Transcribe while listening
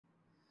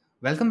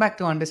Welcome back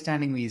to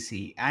Understanding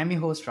VC. I'm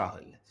your host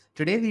Rahul.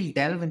 Today we'll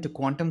delve into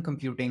quantum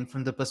computing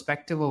from the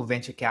perspective of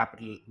venture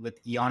capital with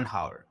Ion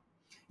Hauer.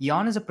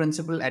 Ion is a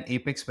principal at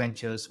Apex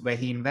Ventures where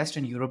he invests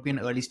in European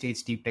early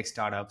stage deep tech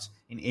startups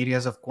in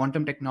areas of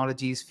quantum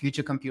technologies,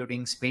 future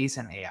computing, space,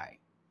 and AI.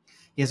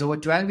 He has over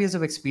 12 years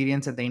of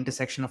experience at the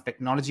intersection of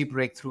technology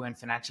breakthrough and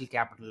financial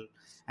capital,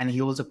 and he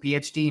holds a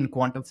PhD in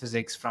quantum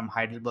physics from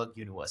Heidelberg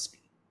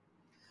University.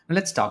 Now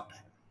let's talk.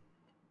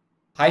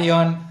 Hi,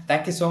 Ion.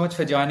 Thank you so much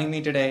for joining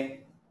me today.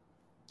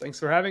 Thanks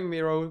for having me,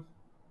 Raul.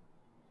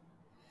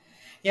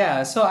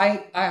 Yeah, so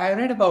I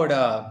read about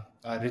a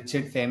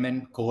Richard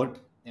Feynman quote.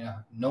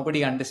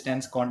 Nobody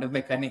understands quantum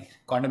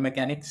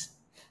mechanics.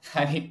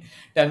 I mean,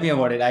 tell me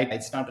about it.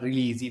 It's not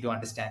really easy to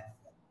understand.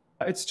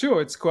 It's true.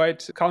 It's quite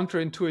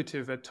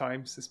counterintuitive at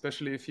times,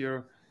 especially if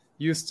you're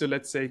used to,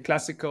 let's say,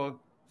 classical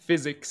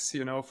physics,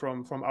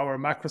 from our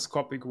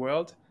macroscopic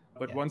world.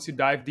 But Yeah, once you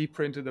dive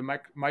deeper into the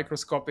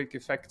microscopic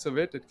effects of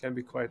it, it can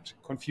be quite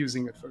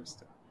confusing at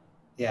first.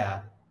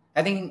 yeah.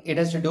 I think it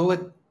has to do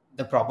with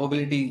the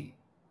probability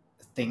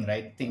thing,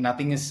 right?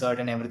 Nothing is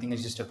certain. Everything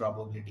is just a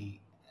probability.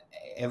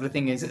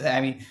 Everything is.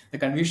 I mean, the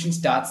confusion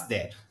starts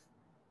there.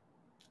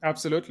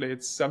 Absolutely.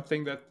 It's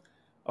something that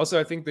also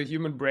I think the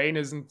human brain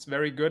isn't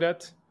very good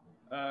at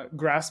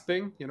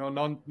grasping, Yeah,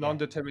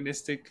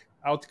 non-deterministic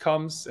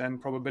outcomes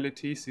and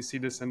probabilities. You see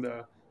this in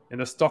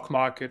the stock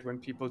market when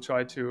people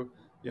try to,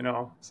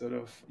 sort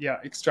of,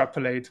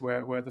 extrapolate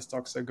where the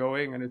stocks are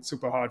going, and it's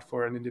super hard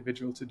for an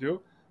individual to do.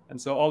 And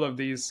so all of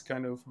these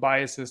kind of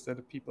biases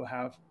that people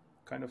have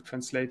kind of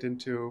translate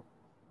into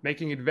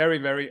making it very,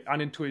 very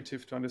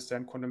unintuitive to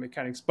understand quantum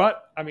mechanics.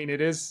 But I mean,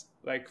 it is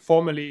like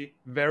formally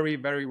very,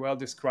 very well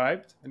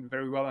described and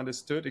very well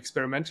understood,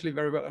 experimentally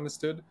very well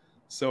understood.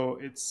 So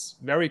it's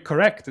very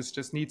correct. It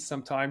just needs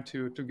some time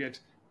to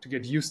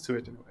get used to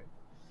it in a way.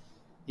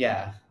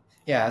 yeah,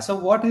 yeah. So,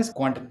 what is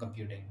quantum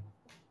computing?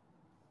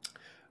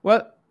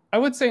 Well, I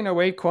would say in a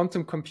way,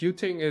 quantum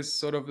computing is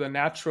sort of the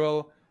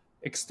natural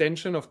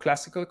extension of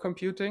classical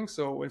computing.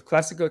 So with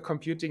classical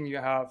computing, you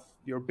have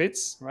your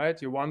bits, right?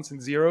 Your ones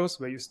and zeros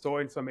where you store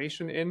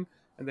information in,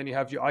 and then you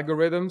have your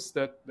algorithms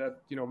that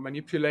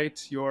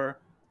manipulate your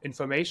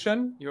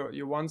information,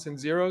 your ones and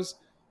zeros,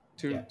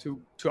 to Yeah,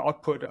 to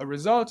output a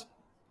result.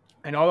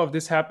 And all of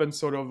this happens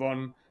sort of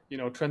on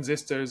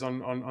transistors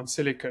on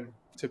silicon.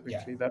 yeah,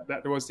 Typically,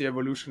 that was the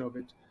evolution of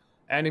it.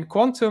 And in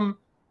quantum,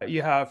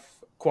 you have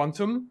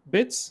quantum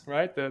bits,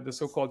 right? The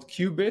so-called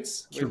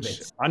qubits, which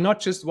qubits. are not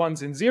just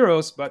ones and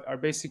zeros, but are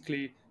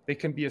basically, they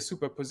can be a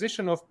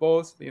superposition of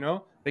both.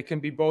 They can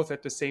be both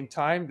at the same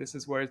time. This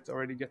is where it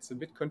already gets a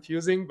bit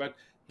confusing, but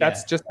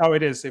that's Yeah, just how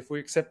it is if we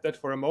accept that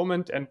for a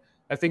moment. And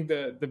I think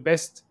the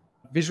best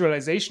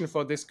visualization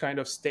for this kind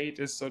of state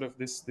is sort of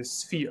this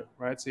sphere,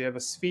 right? So you have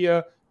a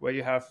sphere where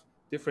you have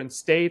different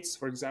states.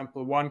 For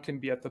example, one can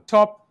be at the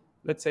top,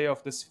 let's say,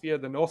 of the sphere,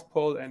 the North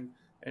Pole, and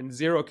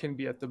zero can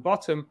be at the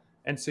bottom.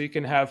 And so you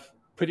can have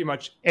pretty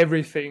much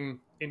everything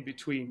in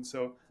between.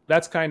 So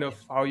that's kind yeah,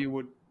 of how you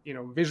would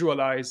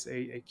visualize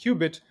a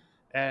qubit.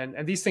 And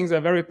these things are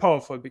very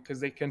powerful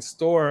because they can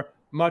store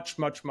much,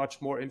 much,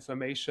 much more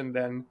information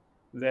than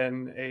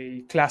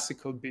a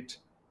classical bit,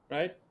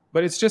 right?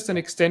 But it's just an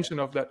yeah, extension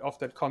of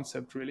that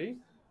concept, really.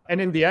 And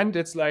in the end,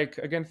 it's like,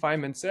 again,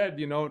 Feynman said,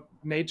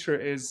 nature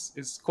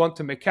is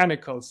quantum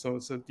mechanical. So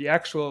the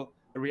actual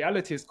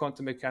reality is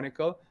quantum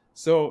mechanical.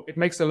 So it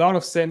makes a lot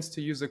of sense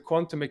to use a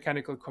quantum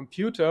mechanical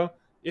computer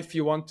if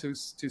you want to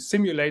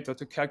simulate or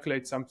to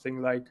calculate something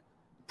like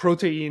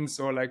proteins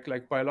or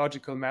like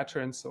biological matter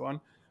and so on.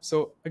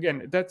 So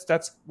again,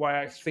 that's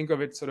why I think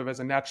of it sort of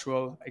as a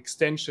natural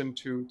extension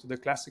to the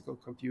classical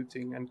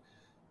computing. And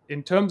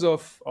in terms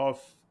of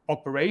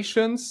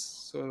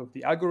operations, so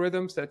the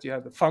algorithms that you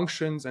have, the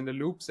functions and the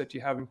loops that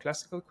you have in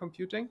classical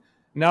computing,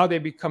 now they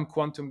become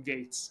quantum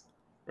gates,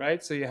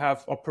 right? So you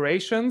have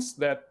operations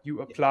that you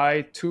yeah,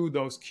 apply to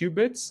those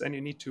qubits, and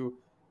you need to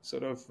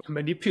sort of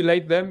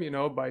manipulate them,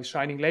 by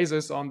shining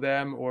lasers on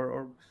them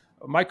or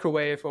a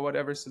microwave or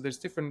whatever. So there's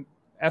different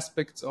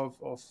aspects of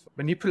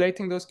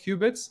manipulating those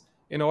qubits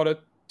in order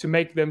to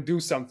make them do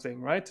something,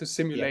 right? To yeah,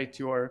 simulate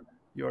your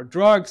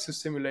drugs, to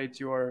simulate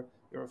your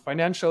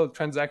financial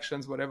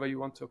transactions, whatever you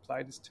want to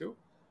apply this to.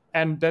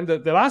 And then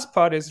the last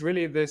part is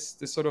really this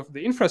sort of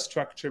the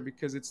infrastructure,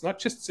 because it's not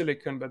just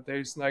silicon, but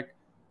there's like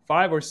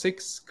 5 or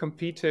 6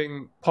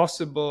 competing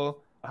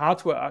possible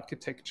hardware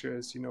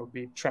architectures,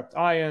 be it trapped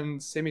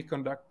ions,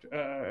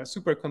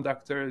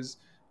 superconductors,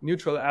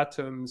 neutral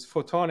atoms,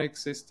 photonic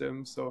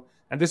systems. So,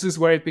 and this is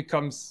where it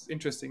becomes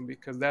interesting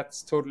because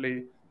that's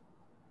totally,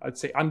 I'd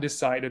say,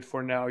 undecided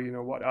for now.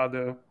 What are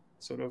the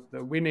sort of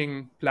the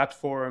winning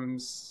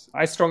platforms?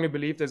 I strongly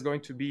believe there's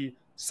going to be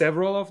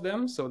several of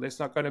them. So there's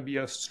not going to be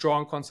a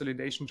strong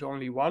consolidation to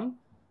only one,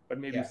 but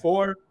maybe yeah.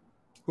 four.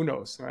 Who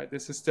knows, right?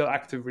 This is still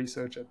active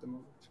research at the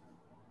moment.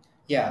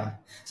 Yeah.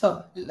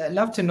 So,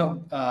 love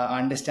to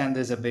understand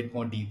this a bit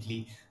more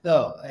deeply.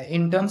 So,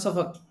 in terms of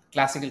a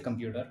classical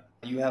computer,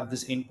 You have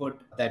this input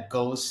that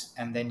goes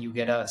and then you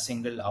get a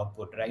single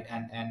output, right?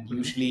 And Mhm.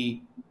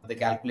 usually the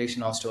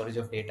calculation or storage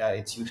of data,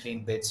 it's usually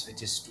in bits,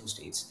 which is 2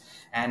 states.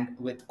 And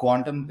with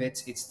quantum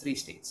bits, it's 3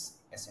 states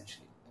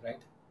essentially, right?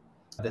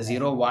 The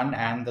 0, 1,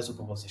 and the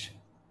superposition.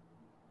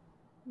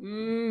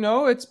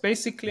 No, it's No,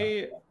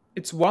 basically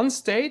it's one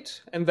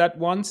state, and that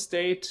one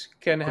state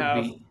can could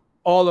have be.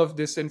 all of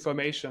this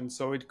information.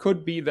 So it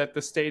could be that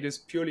the state is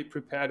purely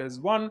prepared as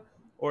one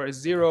or as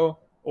Okay. zero,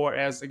 or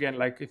as, again,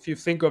 like if you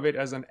think of it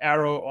as an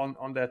arrow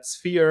on that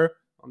sphere,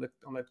 on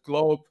that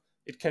globe,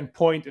 it can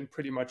point in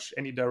pretty much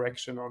any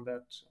direction on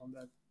that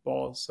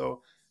ball.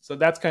 So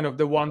that's kind of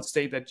the one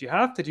state that you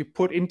have, that you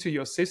put into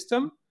your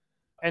system.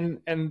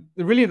 And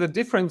really the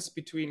difference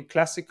between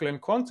classical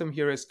and quantum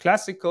here is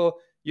classical,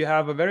 you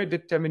have a very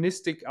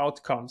deterministic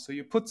outcome. So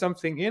you put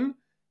something in,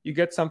 you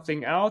get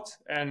something out,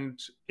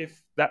 and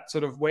if that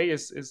sort of way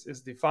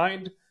is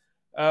defined,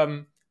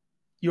 um,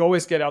 you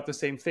always get out the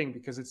same thing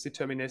because it's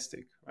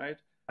deterministic, right?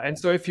 And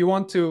so if you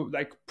want to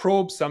like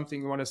probe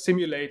something, you want to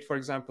simulate, for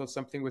example,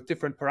 something with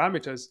different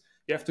parameters,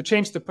 you have to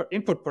change the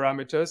input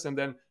parameters and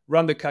then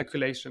run the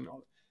calculation.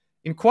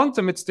 In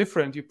quantum, it's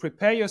different. You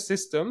prepare your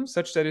system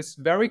such that it's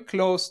very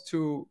close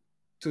to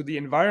the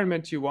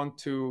environment you want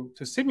to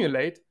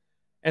simulate,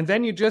 and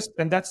then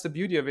and that's the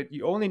beauty of it.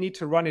 You only need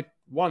to run it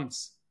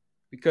once,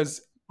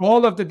 because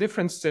all of the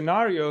different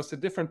scenarios, the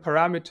different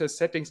parameter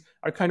settings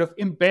are kind of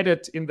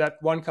embedded in that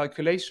one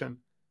calculation,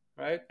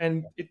 right?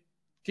 And it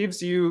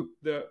gives you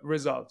the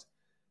result.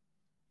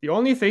 The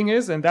only thing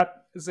is, and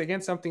that is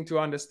again something to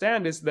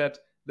understand, is that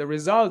the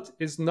result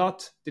is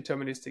not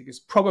deterministic, it's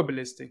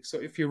probabilistic. So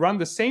if you run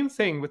the same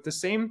thing with the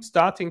same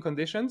starting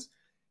conditions,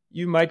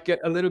 you might get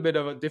a little bit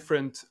of a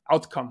different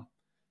outcome.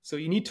 So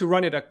you need to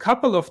run it a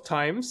couple of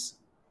times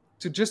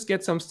to just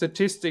get some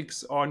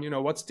statistics on,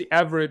 what's the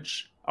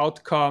average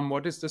outcome,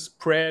 what is the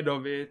spread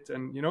of it,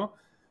 and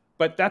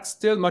but that's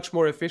still much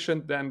more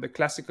efficient than the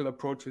classical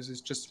approaches,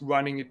 is just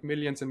running it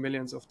millions and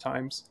millions of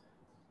times.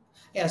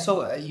 Yeah,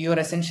 so you're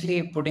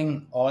essentially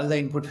putting all the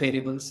input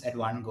variables at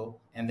one go,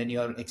 and then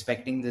you're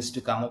expecting this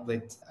to come up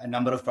with a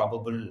number of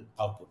probable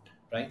output,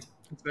 right?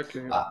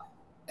 Exactly. Yeah.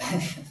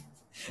 Uh,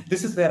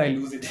 this is where I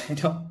lose it.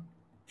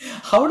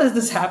 How does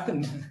this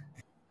happen?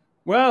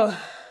 Well,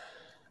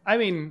 I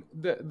mean,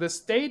 the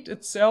state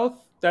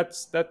itself,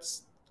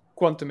 that's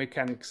quantum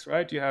mechanics,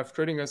 right? You have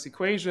Schrodinger's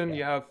equation, Yeah.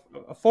 you have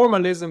a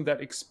formalism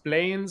that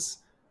explains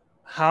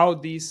how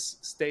these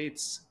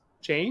states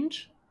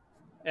change.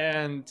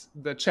 And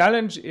the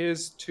challenge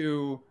is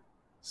to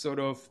sort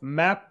of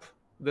map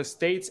the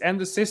states and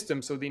the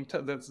system, so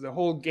the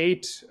whole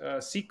gate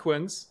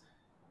sequence,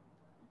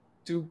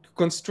 to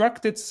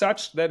construct it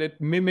such that it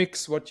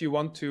mimics what you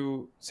want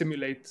to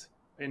simulate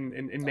in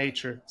Okay.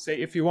 nature. Say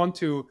if you want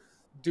to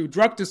do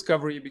drug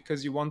discovery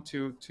because you want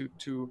to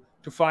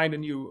find a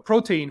new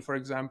protein, for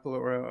example,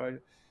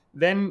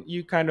 then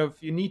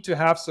you need to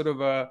have sort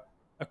of a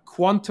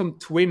quantum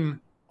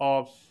twin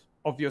of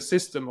your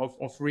system,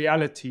 of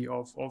reality,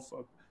 of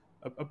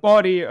a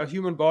body, a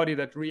human body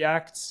that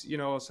reacts,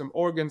 some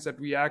organs that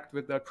react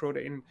with that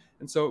protein.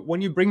 And so when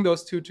you bring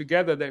those two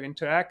together, they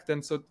interact.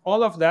 And so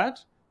all of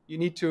that you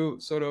need to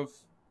sort of,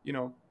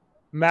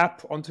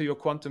 map onto your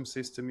quantum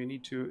system. You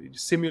need to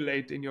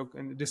simulate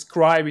and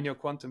describe in your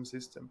quantum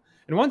system.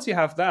 And once you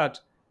have that,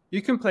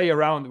 you can play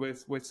around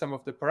with some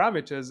of the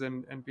parameters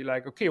and be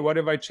like, okay, what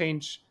if I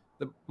change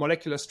the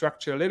molecular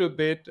structure a little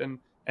bit?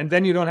 And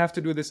then you don't have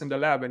to do this in the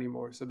lab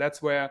anymore. So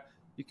that's where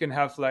you can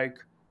have, like,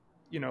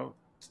 you know,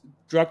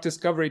 drug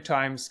discovery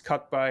times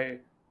cut by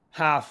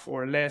half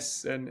or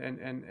less,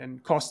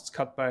 and costs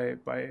cut by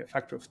a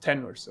factor of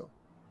 10 or so.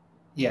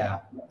 Yeah,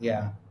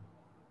 yeah.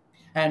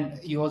 And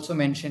you also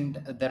mentioned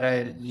there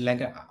are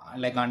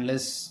like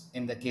unless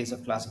in the case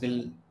of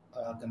classical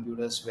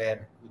computers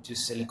where which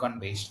is silicon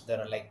based,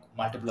 there are like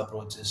multiple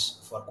approaches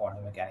for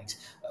quantum mechanics.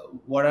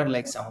 What are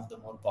like some of the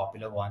more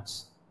popular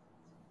ones?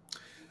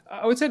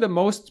 I would say the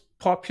most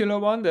popular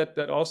one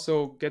that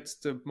also gets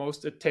the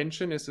most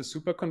attention is the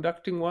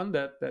superconducting one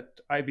that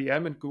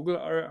IBM and Google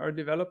are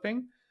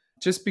developing,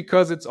 just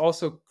because it's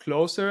also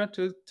closer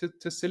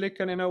to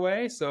silicon in a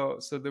way. So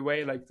the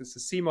way, like, this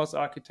is CMOS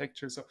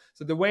architecture. So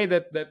the way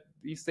that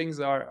these things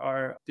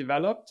are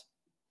developed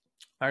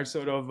are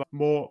sort of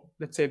more,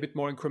 let's say, a bit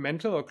more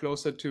incremental or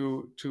closer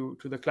to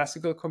the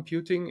classical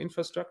computing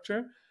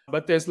infrastructure.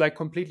 But there's like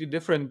completely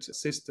different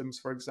systems,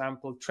 for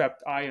example,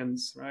 trapped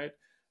ions, right?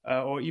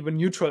 Or even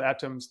neutral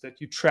atoms that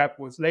you trap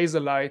with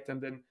laser light,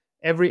 and then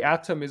every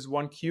atom is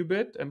one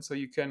qubit, and so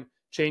you can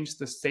change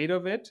the state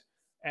of it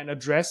and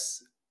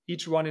address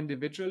each one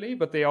individually,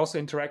 but they also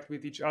interact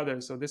with each other.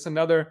 So this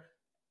another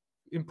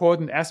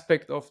important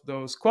aspect of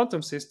those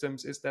quantum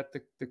systems is that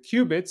the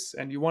qubits,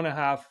 and you want to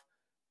have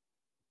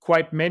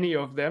quite many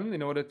of them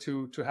in order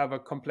to have a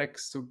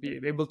complex, to be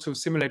able to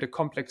simulate a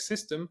complex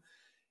system,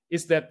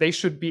 is that they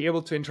should be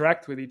able to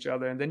interact with each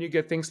other. And then you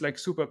get things like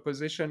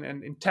superposition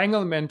and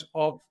entanglement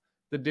of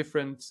the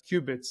different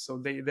qubits. So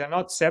they're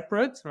not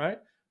separate, right?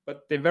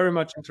 But they very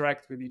much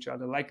interact with each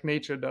other, like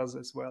nature does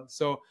as well.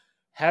 So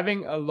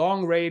having a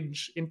long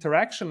range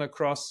interaction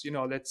across,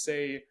 let's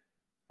say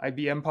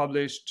IBM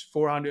published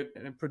 400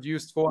 and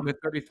produced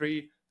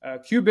 433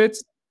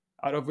 qubits,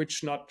 out of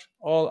which not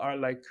all are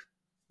like,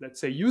 let's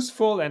say,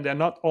 useful, and they're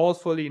not all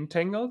fully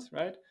entangled,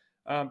 right?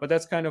 But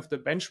that's kind of the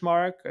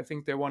benchmark. I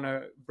think they want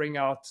to bring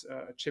out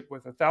a chip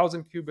with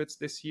 1,000 qubits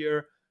this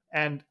year,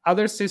 and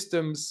other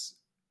systems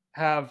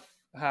have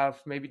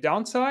maybe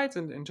downsides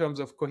in terms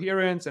of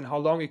coherence and how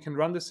long you can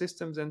run the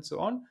systems and so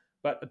on.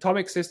 But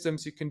atomic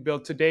systems you can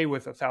build today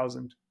with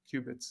 1,000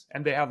 qubits,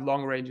 and they have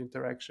long range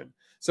interaction.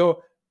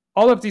 So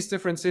all of these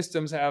different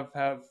systems have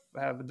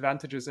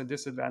advantages and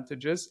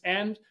disadvantages,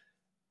 and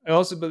I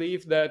also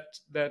believe that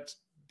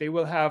they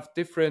will have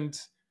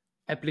different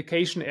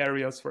application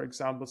areas, for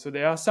example. So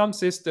there are some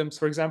systems,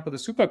 for example, the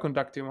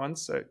superconducting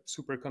ones.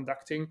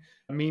 Superconducting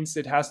means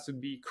it has to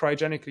be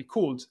cryogenically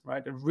cooled,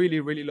 right? A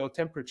really, really low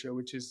temperature,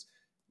 which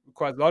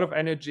requires a lot of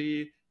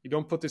energy. You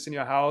don't put this in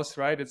your house,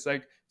 right? It's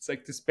like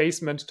this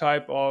basement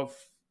type of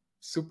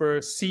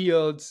super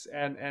sealed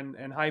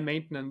and high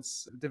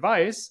maintenance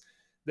device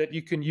that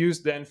you can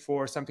use then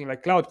for something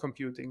like cloud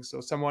computing.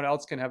 So someone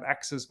else can have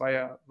access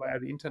via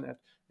the internet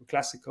in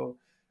classical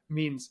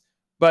means.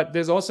 But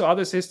there's also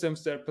other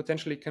systems that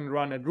potentially can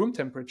run at room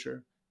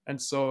temperature. And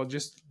so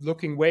just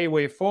looking way,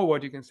 way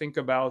forward, you can think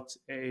about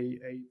a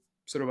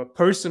sort of a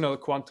personal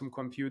quantum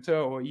computer,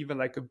 or even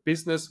like a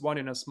business one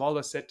in a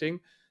smaller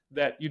setting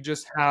that you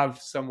just have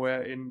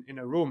somewhere in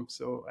a room.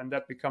 So, and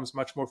that becomes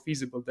much more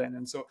feasible then.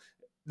 And so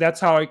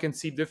that's how I can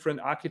see different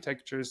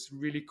architectures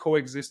really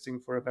coexisting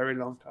for a very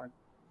long time.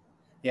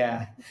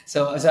 Yeah.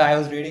 So I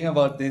was reading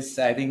about this,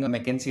 I think a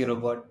McKinsey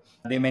report.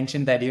 They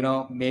mentioned that,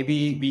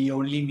 maybe we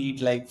only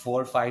need like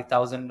 4,000 or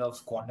 5,000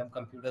 of quantum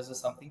computers or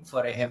something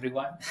for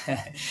everyone.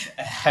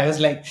 I was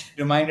like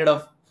reminded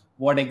of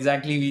what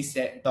exactly we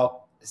said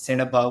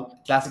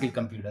about classical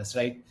computers,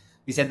 right?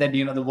 We said that,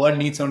 the world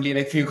needs only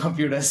like few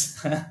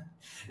computers.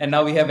 And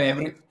now we have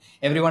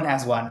everyone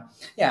has one.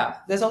 Yeah,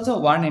 there's also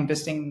one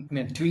interesting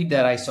tweet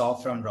that I saw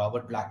from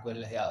Robert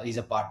Blackwell. He's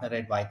a partner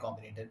at Y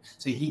Combinator.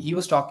 So he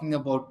was talking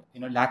about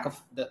lack of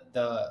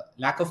the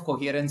lack of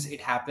coherence.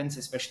 It happens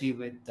especially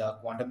with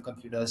quantum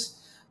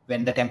computers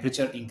when the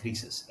temperature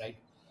increases, right?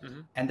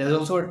 Mm-hmm. And there's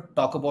also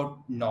talk about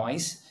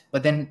noise.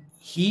 But then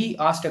he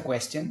asked a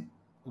question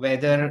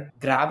whether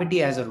gravity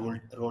has a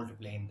role to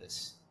play in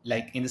this,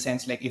 like in the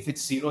sense like if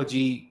it's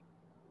 0G,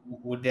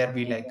 would there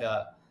be like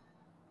a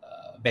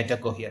better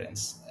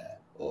coherence?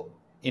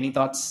 Any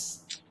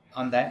thoughts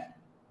on that?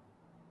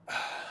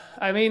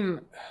 I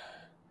mean,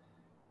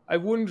 I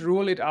wouldn't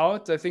rule it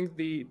out. I think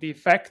the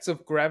effects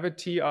of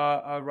gravity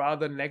are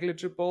rather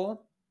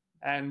negligible,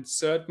 and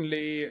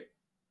certainly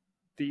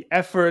the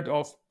effort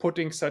of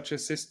putting such a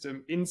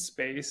system in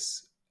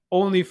space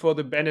only for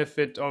the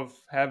benefit of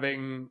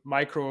having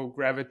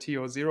microgravity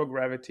or zero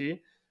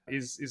gravity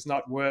is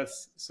not worth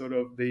sort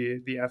of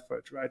the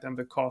effort, right, and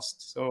the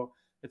cost. So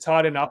it's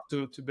hard enough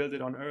to build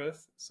it on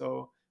Earth.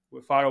 So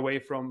we're far away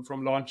from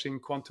launching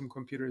quantum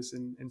computers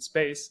in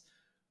space,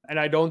 and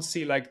I don't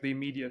see like the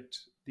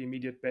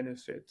immediate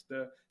benefit.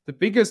 The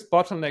biggest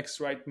bottlenecks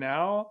right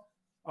now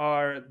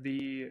are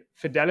the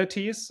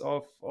fidelities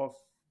of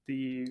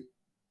the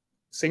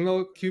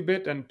single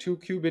qubit and 2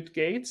 qubit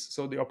gates.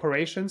 So the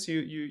operations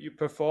you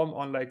perform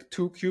on like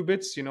 2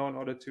 qubits, in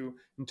order to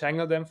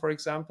entangle them, for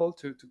example,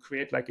 to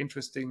create like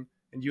interesting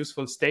and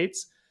useful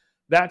states.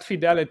 That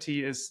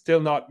fidelity is still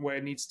not where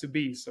it needs to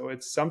be. So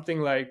it's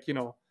something like,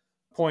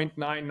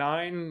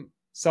 0.99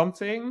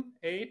 something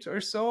 8 or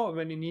so,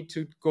 when you need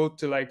to go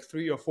to like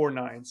 3 or 4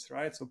 nines,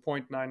 right? So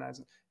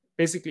 0.99,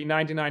 basically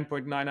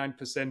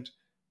 99.99%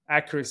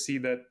 accuracy,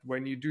 that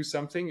when you do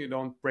something, you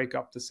don't break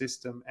up the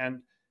system.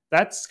 And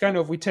that's kind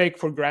of we take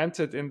for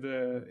granted in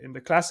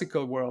the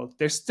classical world.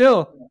 There's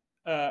still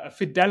a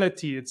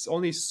fidelity. It's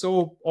only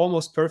so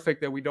almost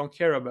perfect that we don't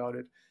care about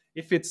it.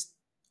 If it's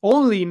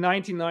only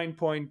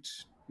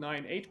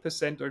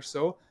 99.98% or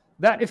so,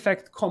 that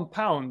effect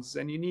compounds,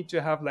 and you need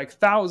to have like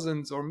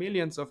thousands or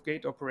millions of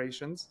gate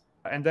operations.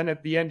 And then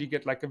at the end, you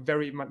get like a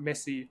very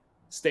messy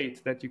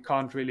state that you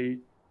can't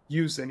really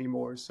use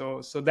anymore.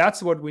 So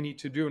that's what we need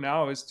to do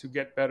now, is to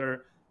get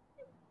better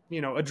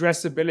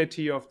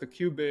addressability of the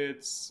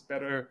qubits,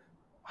 better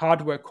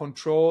hardware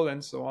control,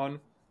 and so on.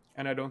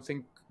 And I don't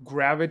think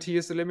gravity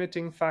is a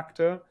limiting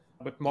factor,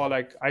 but more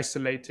like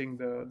isolating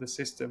the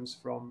systems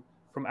from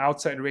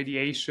outside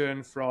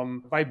radiation,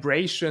 from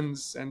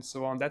vibrations, and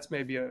so on. That's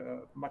maybe a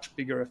much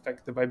bigger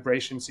effect, the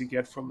vibrations you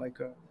get from like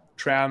a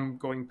tram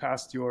going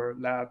past your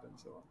lab and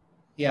so on.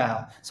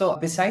 Yeah. So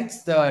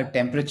besides the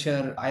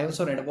temperature, I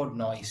also read about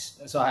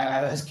noise. So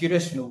I was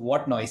curious to know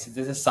what noise. Is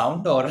this a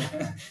sound or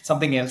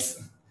something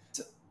else?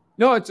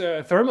 No, it's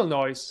a thermal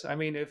noise. I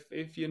mean,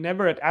 if you're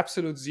never at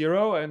absolute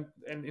zero and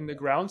in the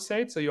ground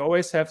state, so you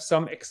always have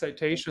some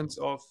excitations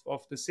of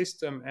the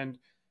system. And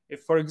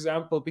if, for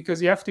example,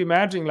 because you have to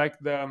imagine like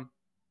the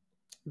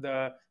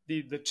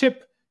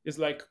chip is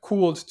like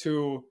cooled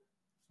to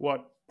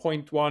what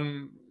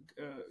 0.1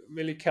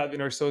 millikelvin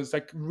or so. It's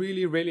like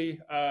really, really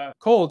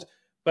cold.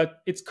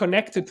 but it's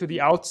connected to the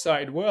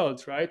outside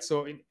world, right?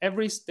 So in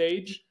every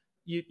stage,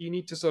 you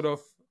need to sort of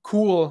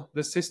cool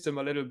the system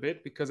a little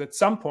bit, because at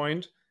some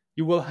point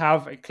you will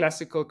have a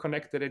classical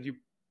connector that you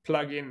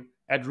plug in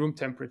at room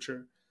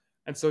temperature.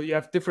 And so you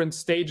have different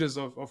stages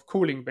of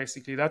cooling,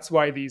 basically. That's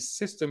why these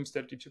systems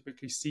that you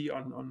typically see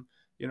on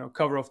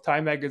cover of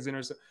Time magazine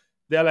or so,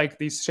 they're like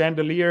these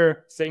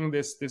chandelier thing,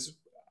 this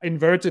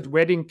inverted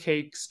wedding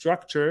cake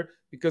structure,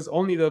 because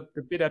only the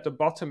bit at the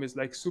bottom is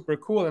like super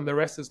cool and the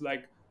rest is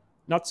like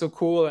not so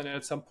cool, and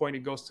at some point it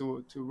goes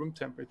to room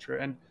temperature.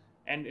 And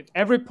at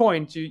every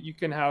point you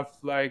can have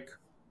like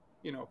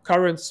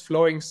currents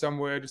flowing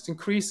somewhere, just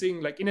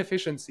increasing like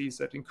inefficiencies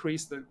that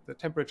increase the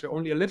temperature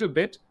only a little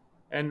bit,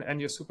 and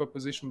your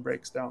superposition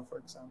breaks down, for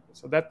example.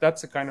 So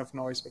that's the kind of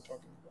noise we're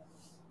talking about.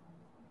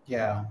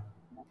 Yeah.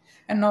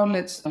 And now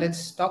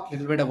let's talk a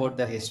little bit about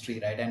the history,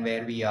 right, and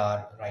where we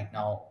are right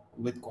now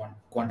with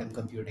quantum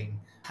computing.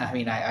 I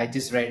mean, I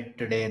just read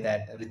today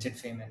that Richard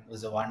Feynman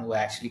was the one who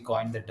actually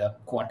coined the term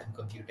quantum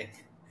computing.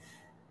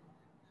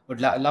 Would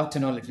love to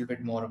know a little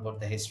bit more about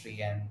the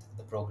history and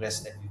the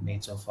progress that we've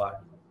made so far.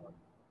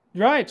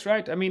 Right.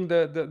 I mean,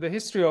 the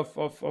history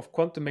of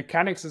quantum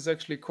mechanics is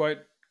actually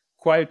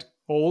quite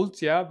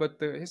old, yeah. But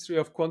the history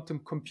of quantum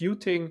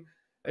computing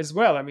as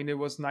well. I mean, it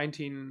was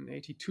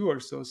 1982 or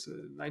so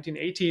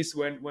 1980s,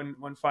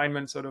 when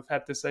Feynman sort of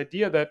had this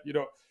idea that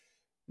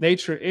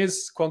nature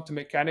is quantum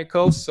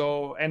mechanical.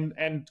 So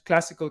and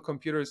classical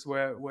computers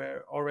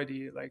were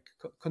already like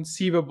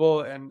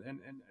conceivable and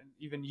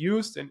even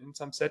used in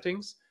some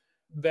settings,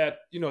 that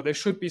there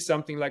should be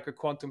something like a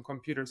quantum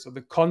computer. So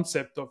the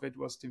concept of it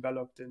was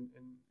developed in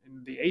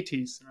the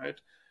 80s, right?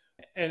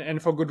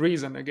 And for good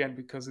reason, again,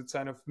 because it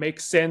kind of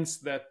makes sense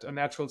that a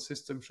natural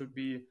system should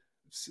be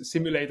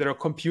simulated or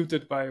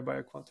computed by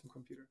a quantum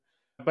computer.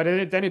 But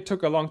then it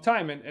took a long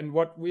time. And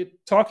what we're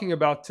talking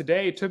about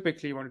today,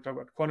 typically when we talk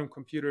about quantum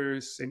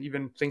computers and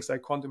even things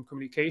like quantum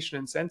communication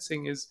and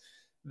sensing, is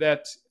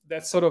that's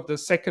sort of the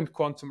second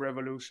quantum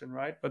revolution,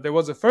 right? But there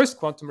was a first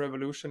quantum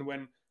revolution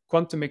when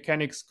quantum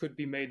mechanics could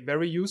be made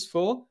very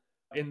useful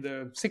in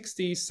the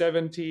 60s,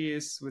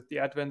 70s, with the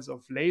advent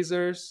of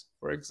lasers,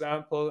 for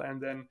example.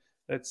 And then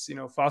let's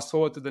fast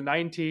forward to the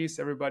 90s.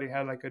 Everybody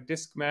had like a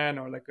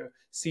Discman or like a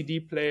CD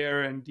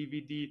player and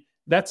DVD.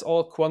 That's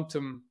all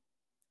quantum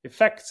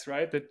effects,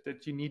 right?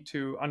 That you need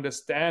to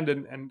understand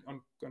and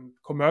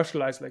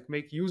commercialize, like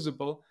make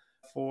usable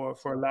for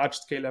a large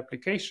scale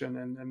application.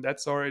 And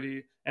that's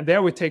already, and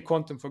there we take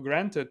quantum for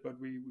granted, but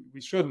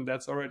we shouldn't.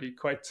 That's already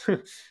quite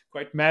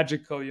quite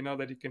magical,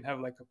 that you can have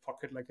like a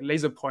pocket, like a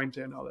laser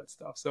pointer and all that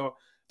stuff. So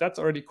that's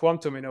already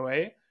quantum in a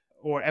way.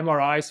 Or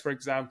MRIs, for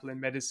example, in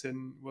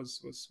medicine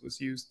was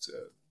used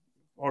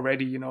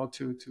already,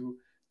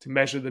 to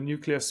measure the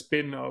nuclear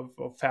spin of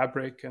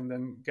fabric and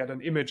then get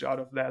an image out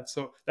of that.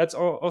 So that's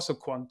also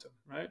quantum,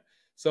 right?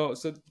 So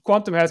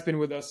quantum has been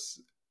with us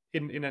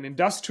in an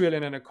industrial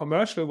and in a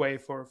commercial way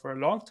for a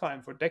long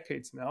time, for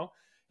decades now.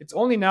 It's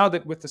only now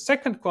that with the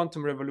second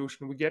quantum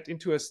revolution, we get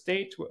into a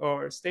stage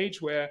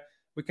where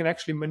we can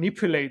actually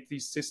manipulate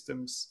these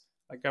systems.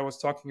 Like I was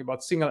talking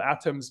about single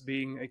atoms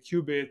being a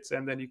qubit,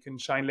 and then you can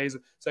shine laser.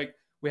 It's like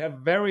we have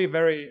very,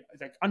 very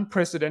like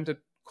unprecedented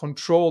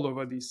control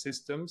over these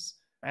systems.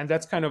 And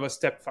that's kind of a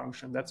step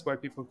function. That's why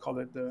people call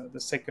it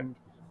the second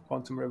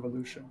quantum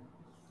revolution.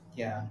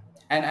 Yeah,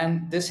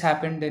 and this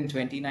happened in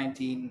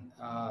 2019.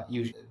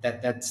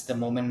 That's the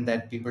moment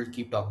that people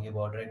keep talking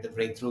about, right? The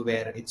breakthrough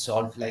where it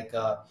solved like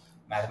a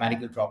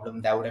mathematical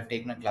problem that would have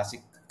taken a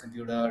classic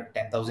computer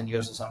 10,000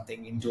 years or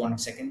something in 200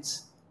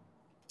 seconds.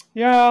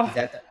 Is Yeah,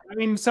 that I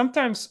mean,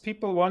 sometimes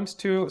people want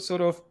to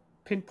sort of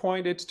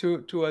pinpoint it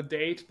to a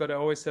date, but I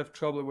always have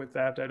trouble with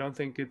that. I don't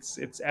think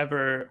it's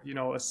ever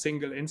a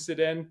single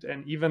incident.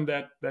 And even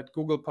that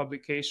Google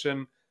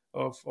publication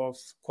of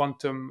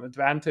quantum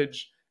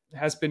advantage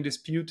has been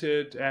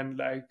disputed, and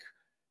like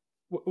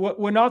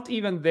we're not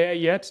even there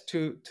yet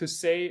to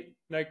say,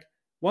 like,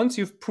 once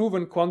you've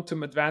proven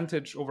quantum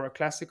advantage over a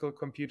classical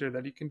computer,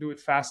 that you can do it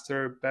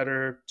faster,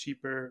 better,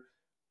 cheaper,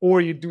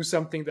 or you do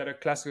something that a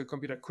classical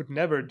computer could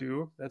never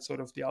do. That's sort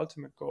of the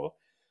ultimate goal.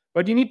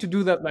 But you need to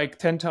do that like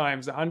 10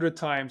 times, 100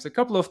 times, a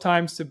couple of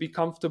times to be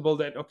comfortable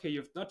that, okay,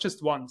 you've not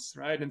just once,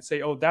 right? And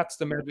say, oh, that's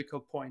the magical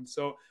point.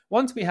 So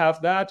once we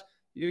have that,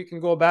 you can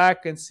go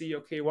back and see,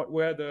 okay, what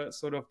were the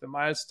sort of the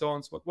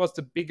milestones? What was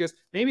the biggest,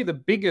 maybe the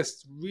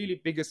biggest,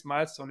 really biggest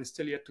milestone is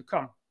still yet to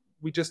come.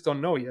 We just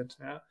don't know yet.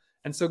 Yeah?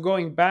 And so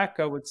going back,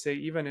 I would say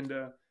even in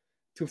the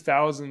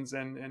 2000s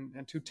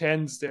and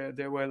 2010s,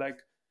 there were like,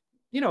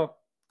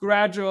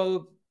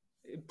 gradual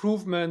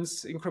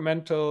improvements,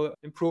 incremental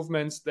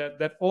improvements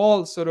that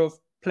all sort of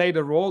played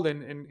a role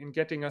in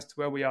getting us to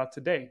where we are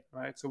today,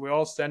 right? So we're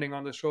all standing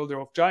on the shoulder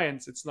of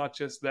giants. It's not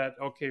just that,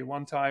 okay,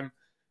 one time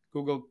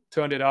Google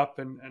turned it up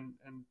and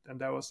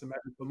that was the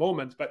magical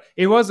moment, but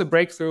it was a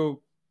breakthrough,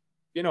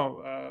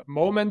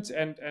 moment,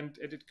 and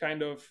it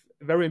kind of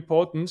very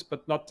important,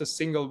 but not the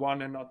single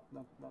one, and not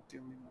the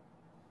only one.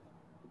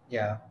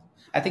 Yeah,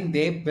 I think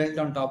they built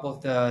on top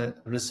of the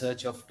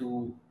research of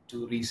two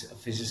two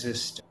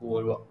physicists who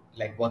were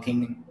like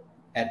working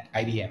at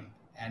IBM,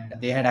 and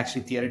they had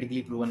actually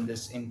theoretically proven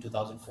this in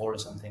 2004 or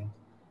something.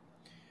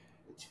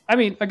 I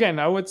mean, again,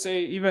 I would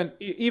say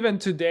even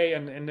today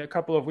and a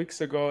couple of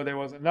weeks ago there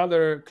was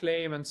another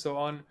claim and so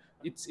on.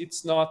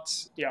 It's not,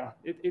 yeah,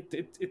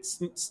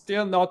 it's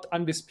still not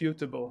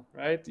undisputable,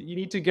 right? You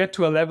need to get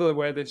to a level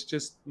where there's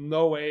just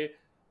no way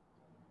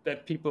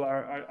that people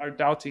are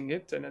doubting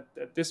it. And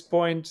at this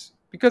point,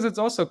 because it's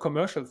also a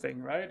commercial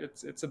thing, right?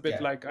 It's a bit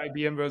Yeah, like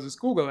IBM versus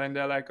Google, and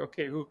they're like,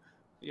 okay, who,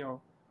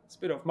 it's a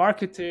bit of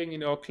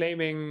marketing,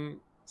 claiming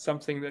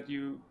something that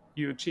you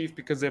achieve,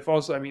 because they've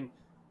also, I mean,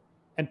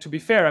 and to be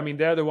fair, I mean,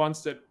 they're the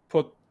ones that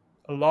put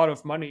a lot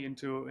of money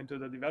into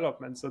the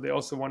development, so they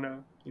also want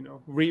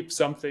to reap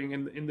something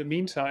in the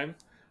meantime.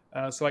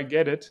 So I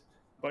get it,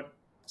 but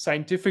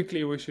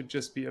scientifically we should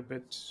just be a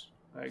bit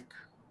like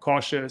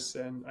cautious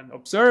and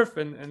observe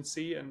and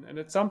see, and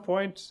at some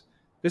point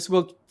this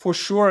will for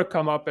sure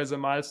come up as a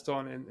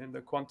milestone in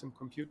the quantum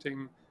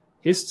computing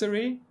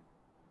history.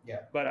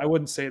 yeah, But I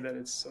wouldn't say that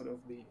it's sort of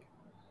the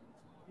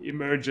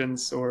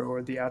emergence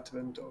or the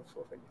advent of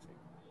anything.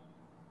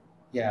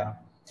 yeah.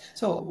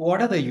 So,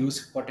 what are the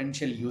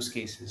potential use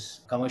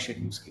cases, commercial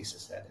use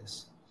cases, that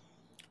is?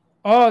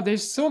 Oh,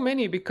 there's so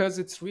many, because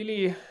it's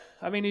really,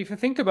 I mean, if you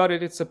think about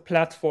it, it's a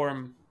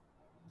platform,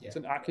 Yeah, it's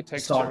an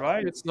architecture, sort.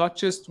 right? It's not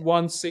just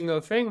one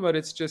single thing, but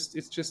it's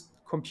just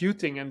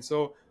computing. And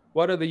so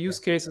what are the Yeah, use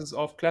cases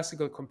of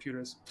classical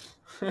computers?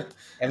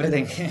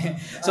 everything.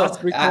 Us So,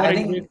 I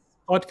recording this think,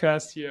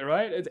 podcast here,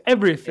 right? It's yeah,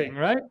 everything,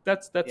 right?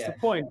 That's the yeah,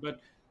 point. But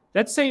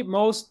let's say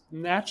most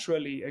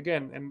naturally,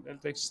 again, and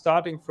like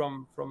starting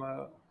from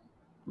a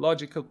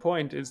logical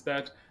point, is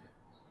that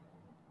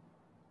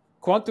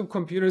quantum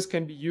computers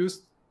can be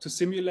used to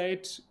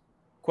simulate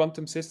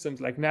quantum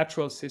systems, like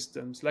natural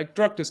systems, like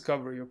drug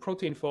discovery or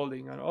protein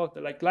folding, and all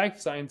the, like, life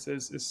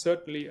sciences is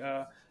certainly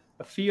a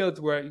field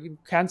where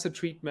cancer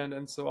treatment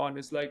and so on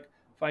is like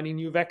finding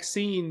new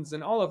vaccines,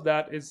 and all of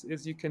that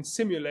is you can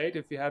simulate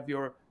if you have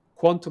your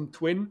quantum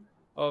twin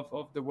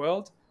of the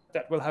world.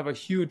 That will have a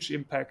huge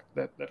impact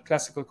that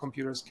classical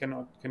computers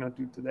cannot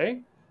do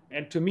today.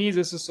 And to me,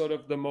 this is sort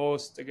of the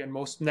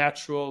most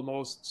natural,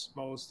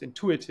 most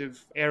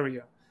intuitive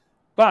area.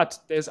 But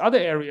there's other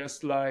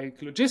areas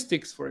like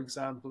logistics, for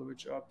example,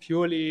 which are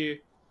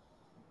purely,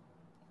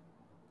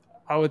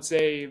 I would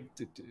say,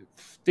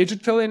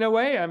 digital in a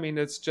way. I mean,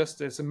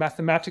 it's a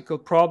mathematical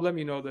problem.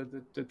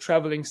 The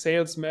traveling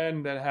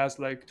salesman that has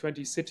like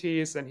 20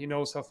 cities and he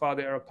knows how far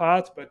they are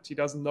apart, but he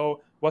doesn't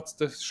know what's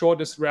the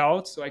shortest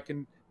route, so I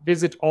can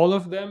visit all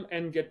of them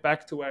and get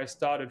back to where I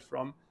started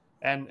from.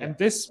 And yeah, and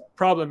this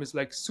problem is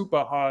like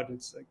super hard.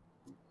 It's like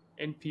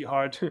NP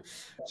hard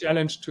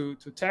challenge to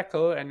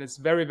tackle, and it's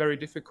very, very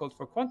difficult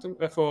for quantum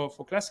for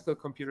classical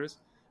computers.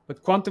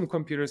 But quantum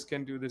computers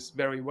can do this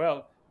very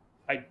well.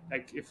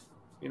 Like if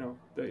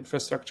the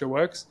infrastructure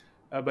works,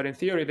 but in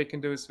theory they can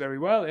do this very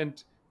well,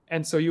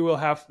 and so you will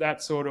have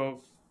that sort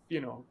of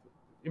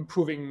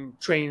improving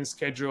train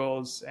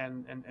schedules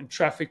and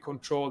traffic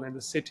control in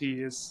the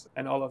cities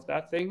and all of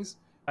that things.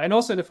 And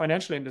also in the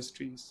financial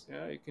industries,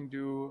 yeah, you can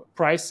do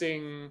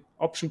pricing,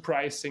 option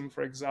pricing,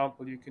 for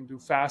example. You can do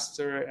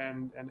faster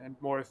and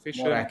more more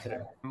efficient,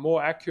 accurate.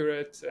 more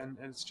accurate, and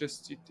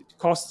it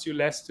costs you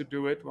less to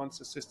do it once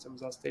the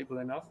systems are stable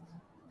enough.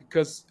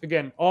 Because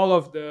again, all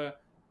of the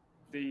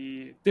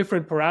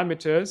different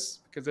parameters,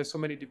 because there's so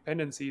many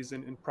dependencies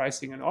in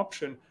pricing and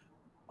option,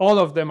 all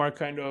of them are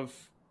kind of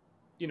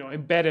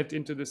embedded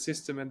into the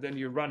system, and then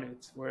you run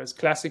it. Whereas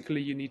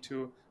classically, you need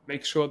to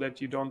make sure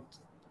that you don't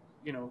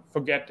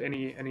forget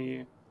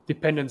any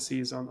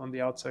dependencies on the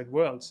outside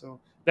world. So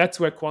that's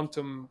where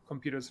quantum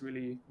computers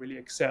really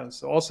excel.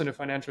 So also in the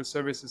financial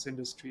services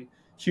industry,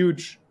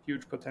 huge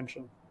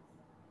potential.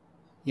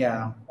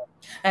 Yeah,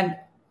 and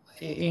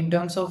in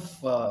terms of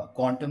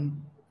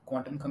quantum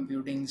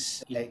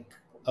computing's like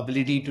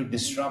ability to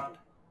disrupt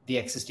the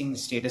existing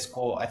status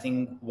quo, I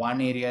think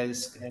one area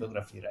is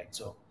cryptography, right?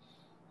 So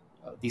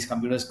these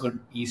computers could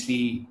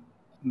easily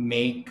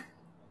make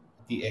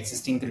the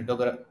existing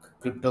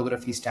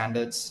cryptography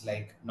standards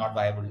like not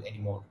viable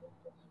anymore.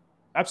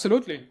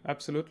 Absolutely.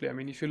 I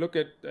mean, if you look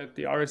at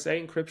the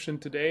RSA encryption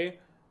today,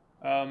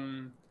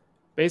 um,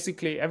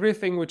 basically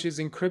everything which is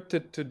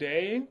encrypted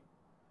today,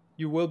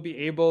 you will be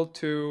able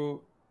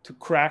to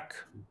crack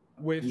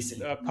with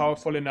Easily. a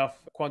powerful enough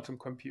quantum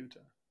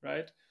computer,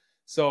 right?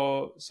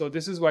 So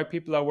this is why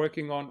people are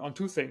working on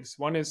two things.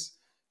 One is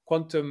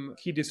quantum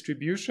key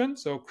distribution,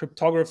 so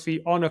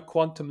cryptography on a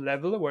quantum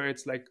level, where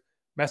it's like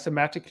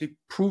mathematically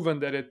proven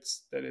that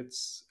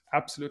it's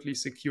absolutely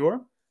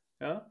secure.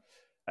 Yeah,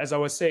 as I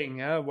was saying,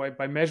 yeah,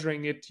 by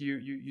measuring it,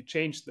 you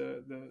change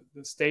the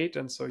state,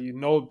 and so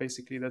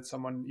basically that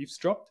someone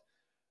eavesdropped.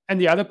 And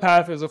the other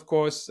path is, of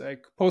course,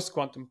 like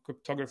post-quantum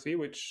cryptography,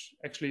 which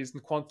actually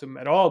isn't quantum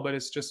at all, but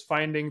it's just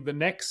finding the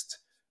next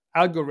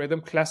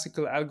algorithm,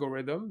 classical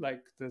algorithm,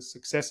 like the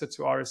successor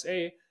to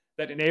RSA,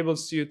 that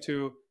enables you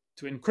to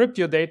encrypt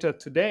your data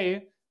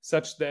today,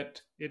 such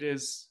that it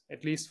is,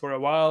 at least for a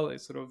while,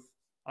 it's sort of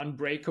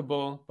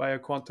unbreakable by a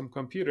quantum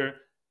computer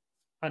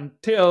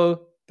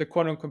until the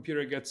quantum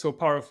computer gets so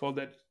powerful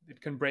that it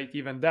can break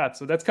even that.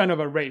 So that's kind of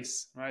a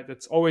race, right?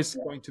 That's always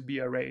going to be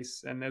a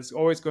race. And there's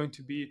always going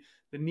to be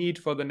the need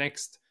for the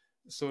next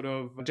sort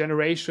of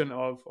generation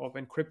of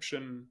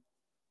encryption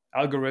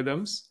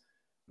algorithms.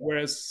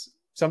 Whereas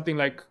something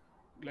like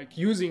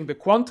using the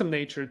quantum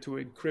nature to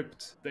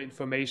encrypt the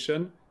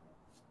information,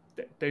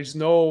 there's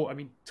no, I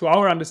mean, to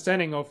our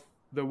understanding of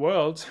the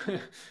world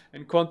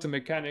and quantum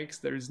mechanics,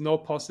 there is no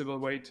possible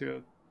way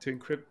to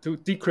encrypt, to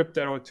decrypt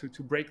that, or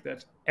to break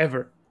that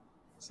ever.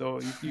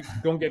 So you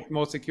don't get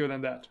more secure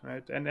than that,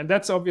 right? And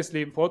that's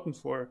obviously important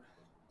for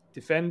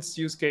defense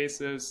use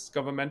cases,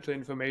 governmental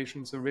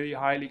information, so really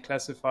highly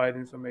classified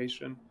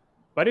information.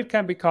 But it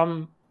can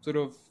become sort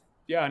of,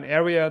 yeah, an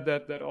area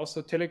that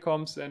also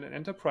telecoms and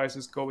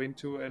enterprises go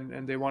into,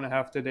 and they want to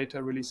have their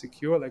data really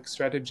secure, like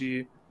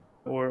strategy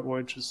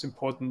or just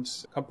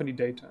important company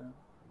data.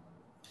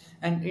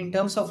 And in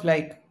terms of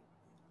like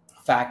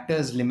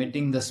factors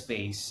limiting the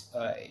space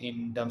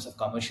in terms of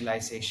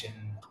commercialization,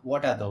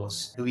 what are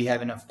those? Do we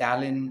have enough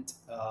talent?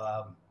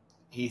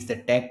 Is the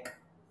tech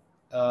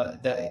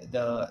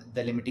the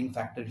limiting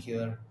factor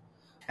here?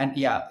 And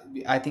yeah,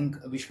 I think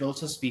we should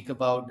also speak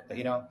about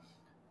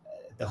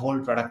the whole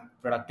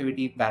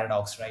productivity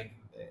paradox, right?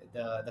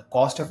 The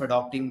cost of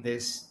adopting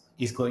this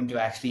is going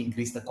to actually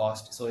increase the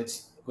cost, so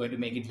it's going to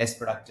make it less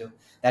productive.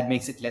 That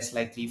makes it less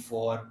likely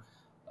for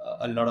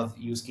a lot of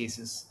use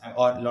cases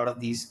or a lot of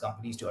these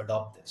companies to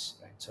adopt this,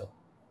 right? So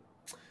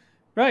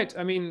Right.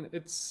 I mean,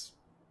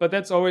 but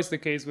that's always the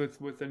case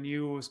with a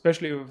new,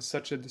 especially with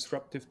such a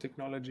disruptive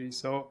technology.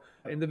 So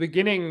in the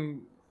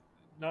beginning,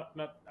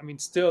 I mean,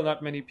 still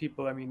not many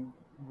people, I mean,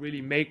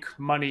 really make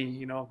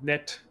money,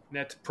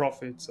 net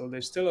profit. So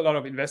there's still a lot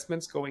of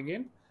investments going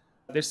in.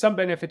 There's some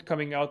benefit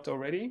coming out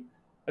already.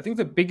 I think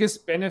the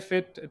biggest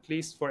benefit, at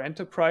least for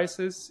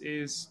enterprises,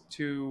 is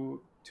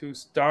to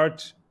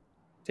start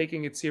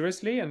taking it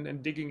seriously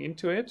and digging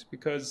into it.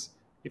 Because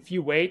if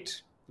you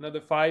wait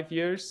another 5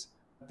 years,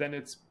 then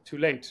it's too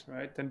late,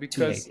 right? And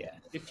too late, because yeah.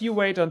 if you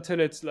wait until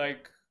it's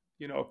like,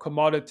 a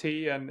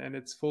commodity and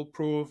it's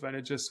foolproof and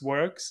it just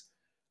works,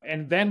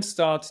 and then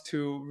start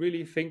to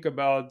really think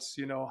about,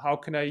 how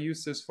can I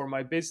use this for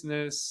my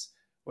business?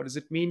 What does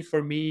it mean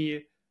for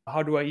me?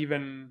 How do I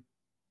even,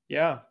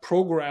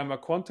 program a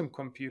quantum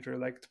computer?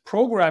 Like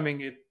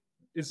programming it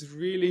is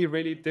really,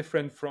 really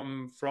different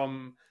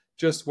from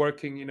just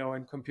working,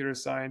 in computer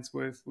science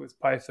with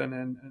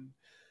Python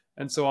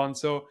and so on.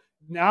 So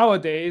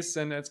nowadays,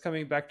 and it's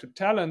coming back to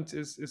talent,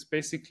 is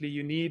basically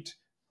you need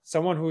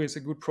someone who is a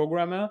good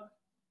programmer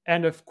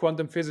and a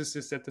quantum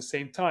physicist at the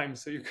same time.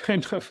 So you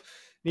kind of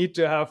need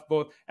to have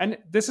both. And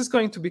this is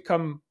going to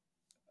become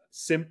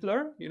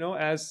simpler,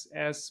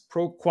 as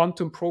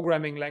quantum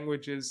programming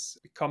languages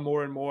become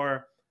more and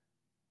more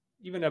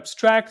even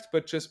abstract,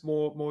 but just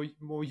more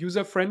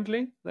user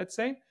friendly, let's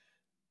say.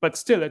 But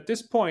still, at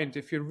this point,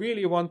 if you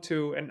really want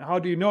to, and how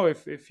do you know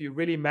if you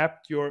really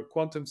mapped your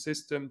quantum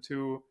system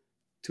to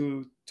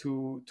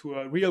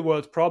a real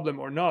world problem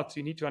or not?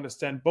 You need to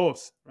understand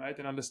both, right?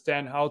 And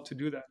understand how to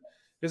do that.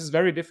 This is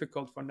very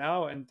difficult for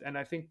now, and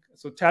I think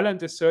so.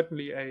 Talent is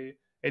certainly a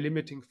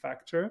limiting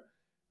factor.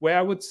 Where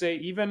I would say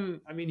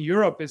even, I mean,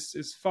 Europe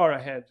is far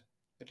ahead,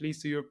 at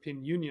least the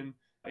European Union,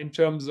 in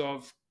terms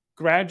of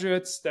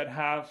graduates that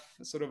have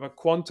sort of a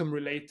quantum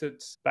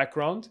related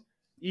background,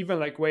 even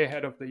like way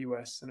ahead of the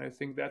US. And I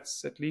think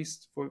that's, at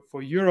least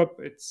for Europe,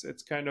 it's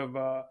kind of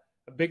a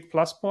big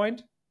plus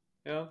point.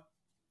 Yeah.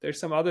 There's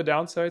some other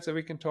downsides that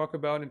we can talk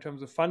about in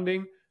terms of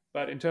funding,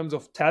 but in terms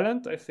of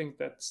talent, I think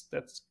that's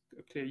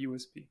a clear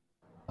USP.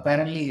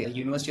 Apparently,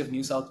 University of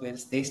New South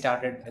Wales, they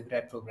started a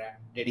grad program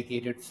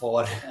dedicated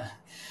for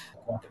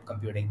quantum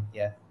computing.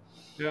 Yeah.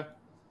 Yeah.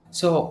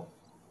 So,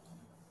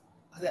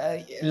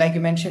 like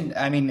you mentioned,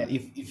 I mean,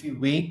 if you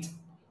wait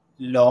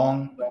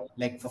long,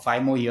 like for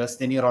 5 more years,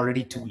 then you're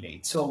already too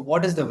late. So,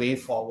 what is the way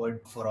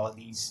forward for all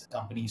these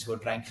companies who are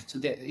trying? So,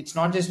 it's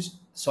not just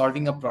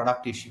solving a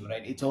product issue,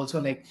 right? It's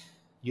also like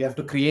you have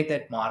to create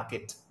that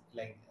market.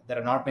 Like there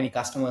are not many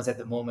customers at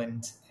the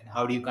moment, and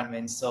how do you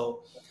convince?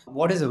 So,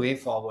 what is the way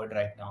forward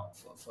right now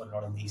for a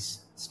lot of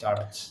these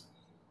startups?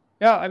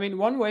 Yeah, I mean,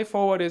 one way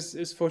forward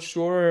is for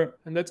sure,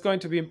 and that's going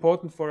to be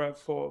important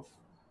for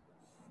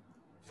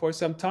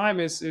some time,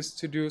 is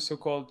to do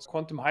so-called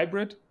quantum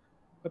hybrid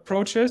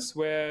approaches,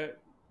 where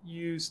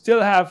you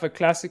still have a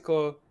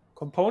classical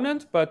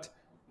component, but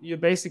you're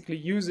basically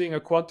using a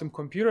quantum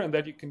computer, and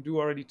that you can do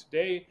already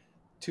today,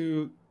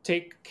 to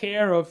take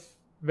care of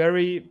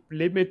very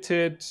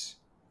limited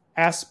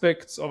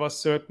aspects of a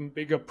certain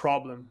bigger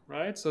problem,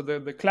 right? So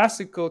the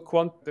classical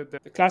the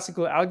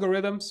classical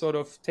algorithm sort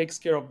of takes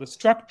care of the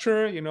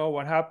structure,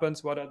 what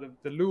happens, what are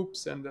the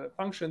loops and the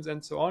functions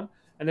and so on,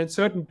 and then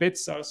certain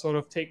bits are sort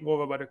of taken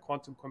over by the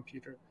quantum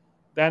computer.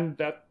 Then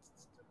that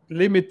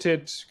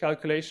limited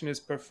calculation is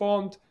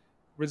performed,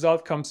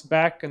 result comes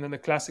back, and then the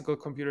classical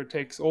computer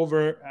takes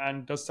over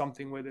and does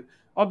something with it.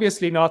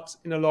 Obviously not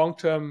in a long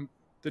term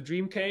the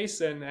dream case,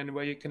 and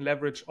where you can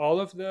leverage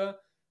all of the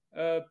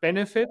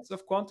benefits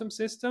of quantum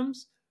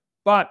systems.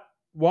 But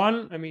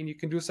one, I mean, you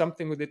can do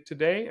something with it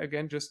today,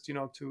 again, just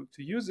to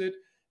use it.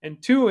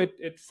 And two,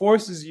 it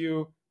forces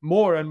you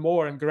more and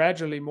more and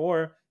gradually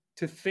more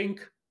to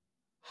think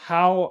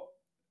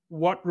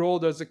what role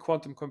does a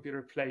quantum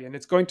computer play, and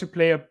it's going to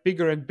play a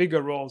bigger and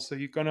bigger role. So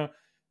you're going to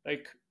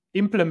like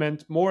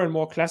implement more and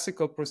more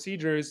classical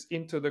procedures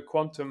into the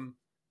quantum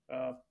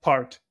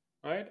part,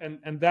 right?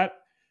 And that,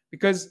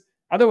 because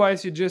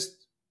otherwise you're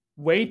just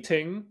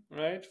waiting,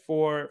 right,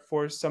 for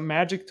some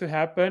magic to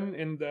happen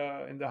in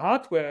the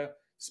hardware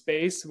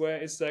space, where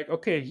it's like,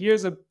 okay,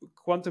 here's a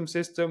quantum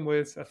system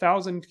with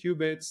 1,000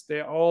 qubits,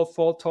 they're all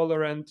fault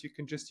tolerant, you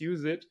can just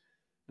use it.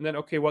 And then,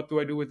 okay, what do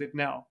I do with it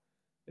now?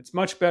 It's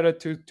much better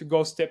to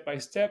go step by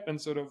step and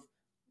sort of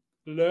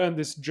learn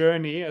this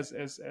journey as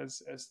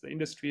the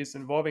industry is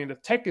evolving and the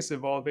tech is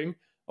evolving.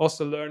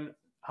 Also learn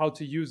how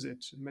to use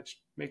it,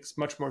 which makes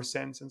much more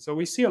sense. And so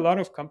we see a lot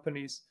of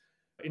companies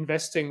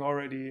investing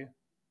already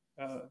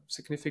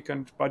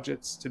significant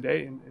budgets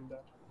today in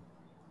that.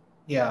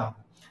 Yeah.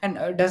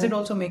 And does it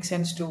also make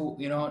sense to,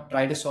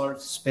 try to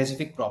solve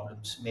specific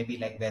problems, maybe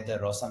like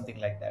weather or something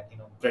like that,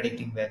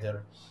 predicting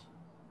weather,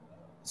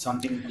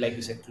 something like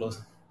you said,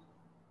 close.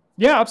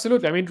 Yeah,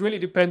 absolutely. I mean, it really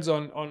depends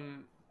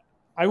on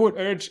I would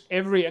urge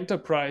every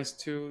enterprise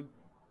to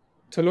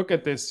look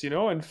at this,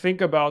 and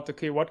think about,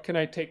 okay, what can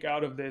I take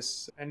out of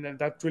this? And then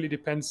that really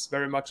depends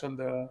very much on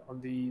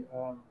the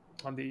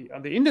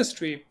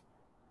industry.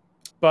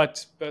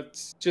 But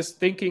just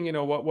thinking,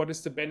 what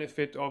is the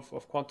benefit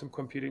of quantum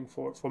computing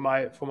for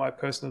my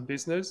personal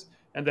business,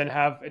 and then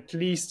have at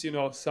least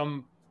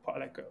some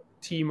like a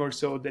team or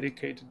so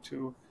dedicated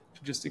to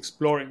just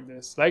exploring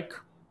this, like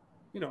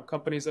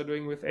companies are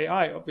doing with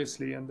AI,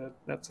 obviously, and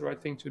that's the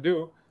right thing to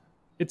do.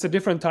 It's a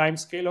different time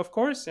scale, of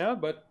course, yeah,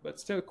 but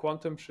still,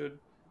 quantum should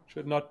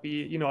not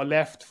be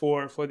left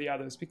for the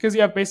others, because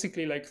you have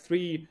basically like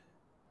three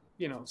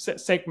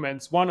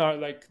segments. One are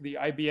like the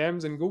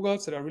IBMs and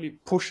Googles that are really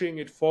pushing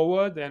it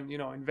forward and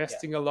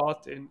investing a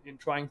lot in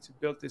trying to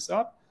build this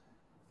up.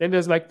 Then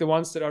there's like the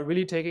ones that are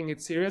really taking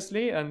it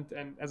seriously and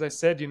as I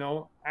said,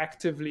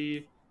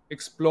 actively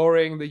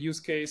exploring the use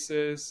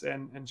cases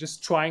and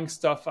just trying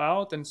stuff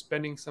out and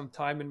spending some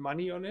time and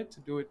money on it to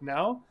do it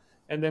now.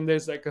 And then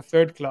there's like a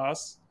third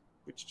class,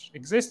 which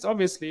exists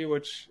obviously,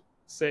 which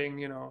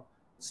saying,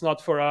 it's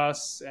not for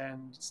us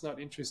and it's not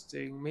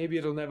interesting, maybe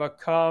it'll never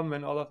come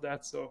and all of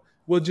that. So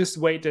we'll just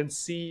wait and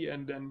see,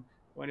 and then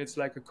when it's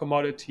like a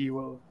commodity,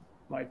 we'll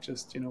might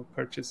just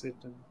purchase it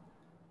and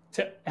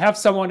have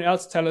someone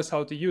else tell us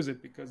how to use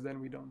it, because then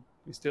we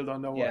still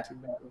don't know what to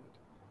make of it.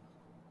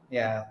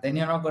 Yeah, then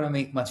you're not going to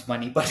make much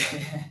money. But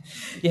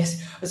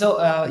yes,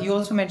 so you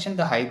also mentioned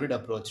the hybrid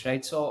approach,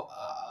 right? So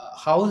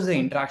how is the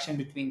interaction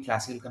between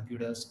classical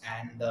computers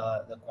and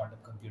the quantum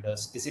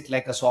computers? Is it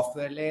like a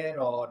software layer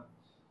or?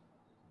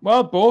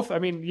 Well, both. I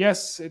mean,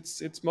 yes,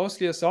 it's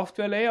mostly a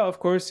software layer. Of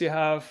course, you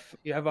have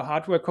a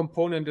hardware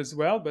component as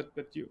well, but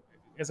you,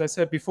 as I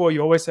said before,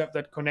 you always have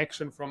that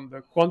connection from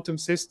the quantum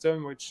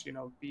system, which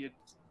be it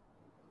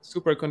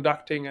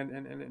superconducting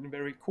and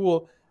very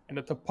cool, and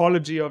the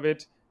topology of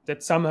it,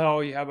 that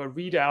somehow you have a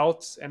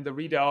readout, and the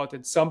readout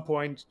at some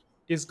point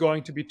is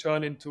going to be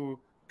turned into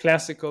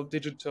classical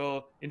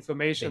digital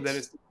information that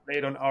is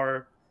displayed on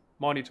our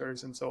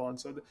monitors and so on.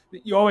 So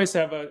you always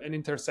have an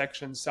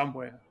intersection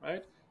somewhere,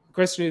 right? The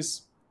question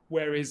is,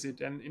 where is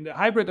it? And in the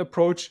hybrid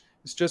approach,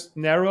 it's just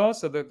narrow,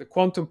 so the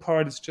quantum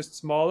part is just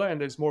smaller and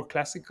there's more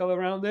classical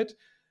around it.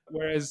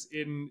 Whereas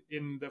in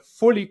the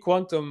fully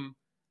quantum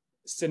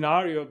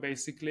scenario,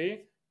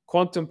 basically,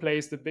 quantum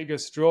plays the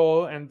biggest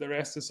role, and the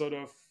rest is sort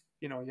of,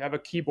 you have a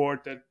keyboard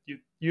that you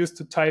use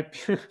to type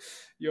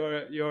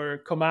your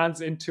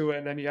commands into,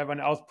 and then you have an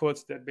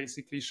output that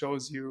basically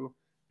shows you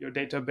your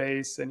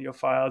database and your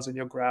files and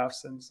your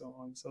graphs and so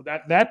on. So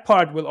that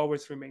part will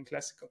always remain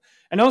classical.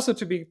 And also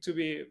to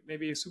be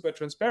maybe super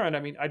transparent,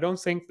 I mean, I don't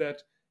think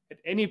that at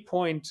any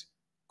point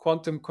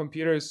quantum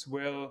computers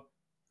will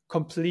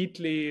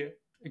completely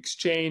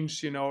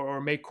exchange,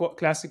 or make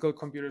classical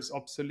computers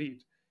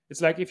obsolete.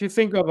 It's like if you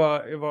think of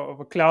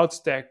a cloud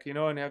stack, and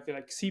you have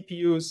like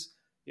CPUs,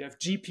 you have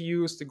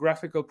GPUs, the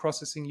graphical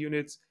processing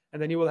units,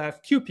 and then you will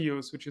have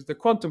QPUs, which is the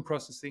quantum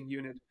processing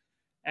unit.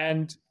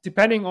 And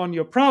depending on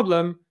your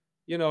problem,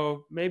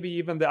 maybe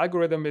even the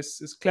algorithm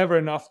is clever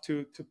enough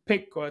to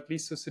pick, or at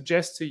least to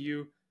suggest to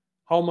you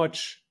how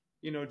much,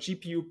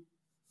 GPU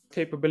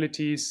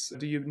capabilities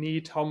do you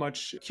need, how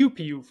much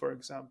QPU, for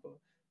example.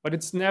 But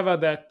it's never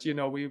that,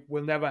 we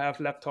will never have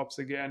laptops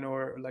again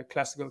or like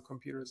classical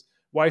computers.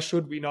 Why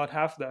should we not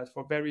have that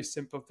for very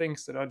simple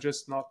things that are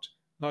just not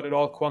at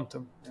all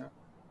quantum? Yeah.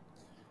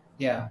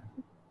 Yeah.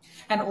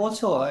 And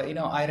also,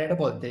 I read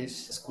about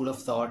this school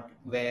of thought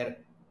where,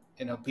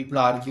 people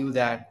argue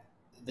that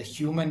the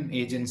human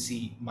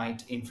agency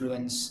might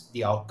influence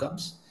the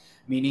outcomes,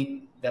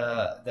 meaning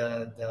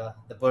the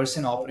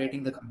person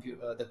operating the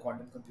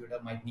quantum computer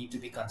might need to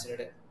be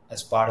considered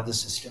as part of the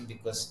system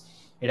because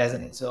it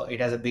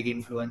has a big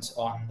influence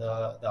on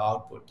the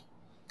output.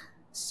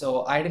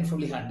 So I didn't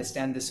fully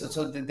understand this.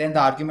 Then the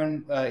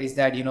argument is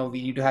that we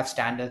need to have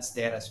standards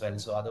there as well.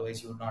 So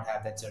otherwise, you would not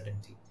have that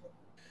certainty.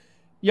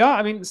 Yeah,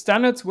 I mean,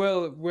 standards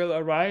will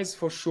arise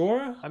for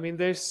sure. I mean,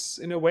 there's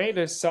in a way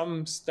there's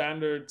some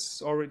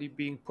standards already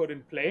being put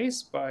in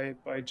place by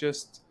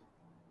just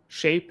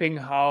shaping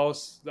how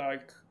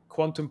like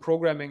quantum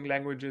programming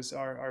languages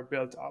are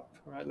built up,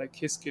 right? Like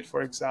Qiskit,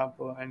 for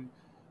example, and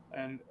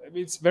I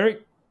mean, it's very,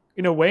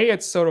 in a way,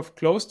 it's sort of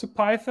close to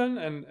Python,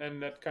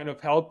 and that kind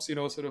of helps,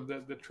 sort of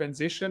the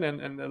transition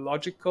and the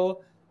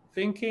logical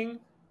thinking.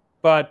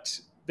 But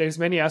there's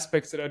many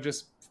aspects that are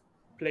just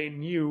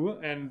plain new,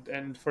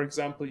 and for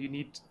example, you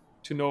need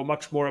to know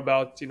much more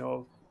about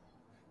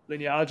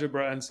linear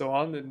algebra and so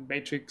on, and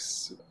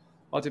matrix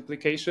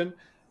multiplication,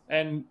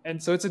 and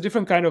so it's a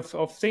different kind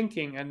of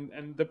thinking,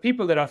 and the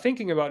people that are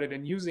thinking about it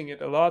and using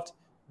it a lot,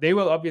 they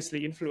will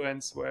obviously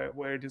influence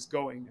where it is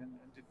going, and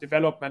the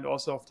development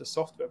also of the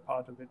software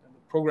part of it and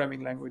the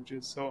programming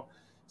languages.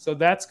 So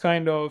that's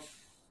kind of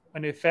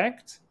an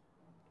effect.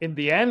 In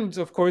the end,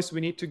 of course,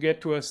 we need to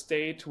get to a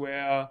state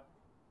where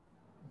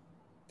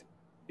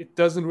it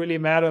doesn't really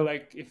matter,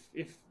 like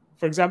if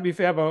for example, if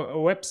you have a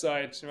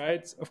website,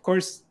 right, of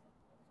course,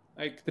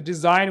 like the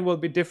design will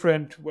be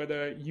different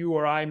whether you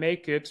or I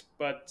make it,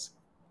 but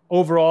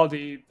overall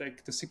the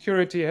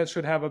security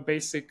should have a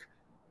basic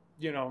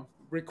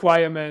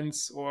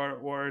requirements,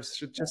 or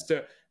should just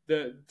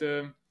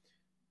the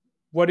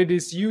what it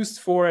is used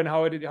for and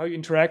how you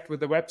interact with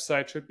the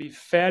website should be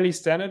fairly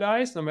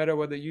standardized, no matter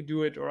whether you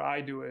do it or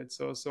I do it.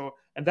 So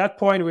at that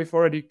point, we've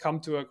already come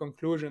to a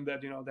conclusion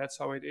that that's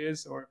how it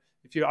is. Or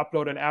if you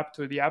upload an app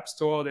to the App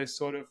Store, there's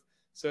sort of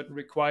certain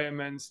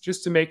requirements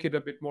just to make it a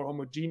bit more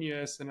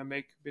homogeneous and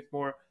make a bit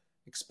more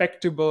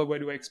expectable. Where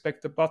do I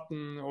expect the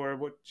button, or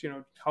what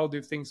how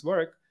do things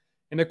work?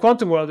 In the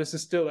quantum world, this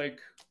is still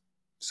like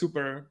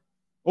super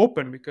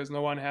open, because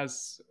no one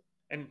has,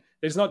 and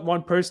there's not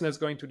one person that's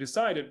going to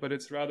decide it, but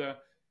it's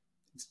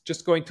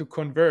just going to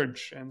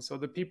converge. And so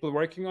the people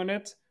working on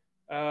it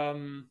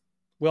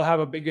will have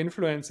a big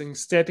influence in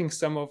setting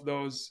some of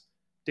those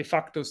de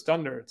facto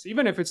standards,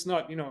 even if it's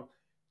not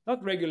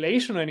not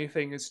regulation or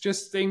anything. It's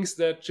just things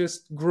that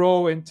just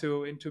grow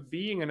into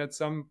being, and at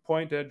some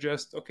point they're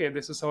just, okay,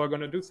 this is how we're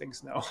going to do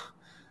things now.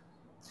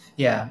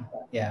 Yeah,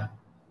 yeah.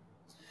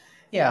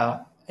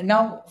 Yeah. And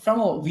now, from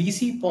a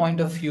VC point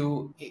of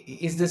view,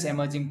 is this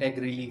emerging tech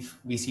really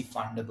VC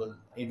fundable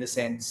in the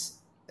sense?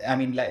 I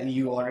mean, like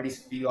you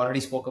already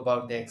spoke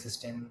about the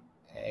existing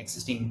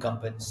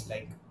incumbents,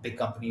 like big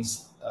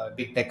companies,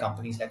 big tech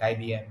companies like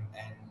IBM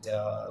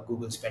and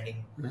Google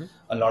spending Mhm.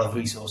 a lot of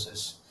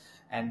resources,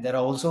 and there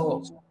are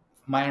also,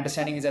 my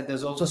understanding is that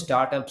there's also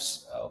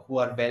startups who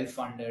are well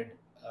funded,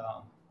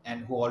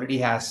 and who already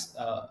has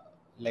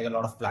like a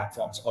lot of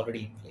platforms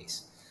already in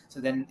place. So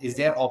then, is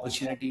there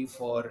opportunity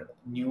for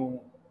new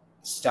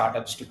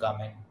startups to come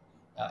in?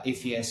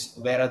 If yes,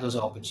 where are those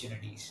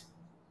opportunities?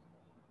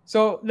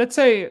 So let's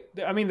say,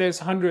 I mean, there's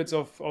hundreds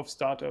of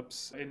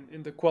startups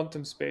in the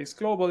quantum space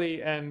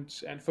globally,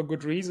 and for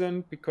good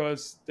reason,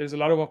 because there's a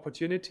lot of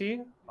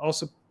opportunity.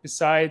 Also,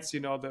 besides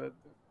the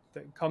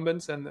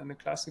incumbents and the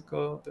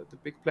classical, the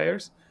big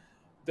players,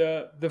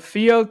 the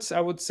field,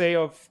 I would say,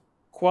 of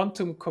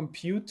quantum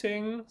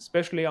computing,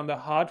 especially on the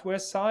hardware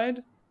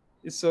side,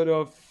 is sort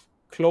of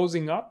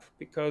closing up,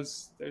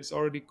 because there's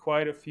already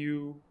quite a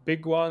few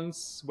big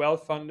ones, well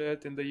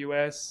funded in the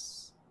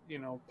US,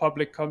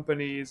 public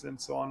companies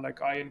and so on, like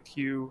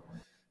IonQ,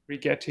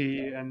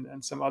 Rigetti,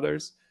 and some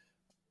others.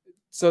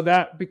 So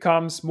that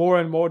becomes more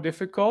and more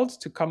difficult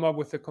to come up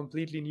with a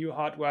completely new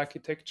hardware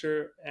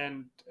architecture,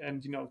 and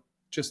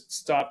just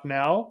start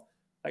now.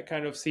 That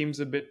kind of seems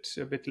a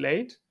bit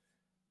late.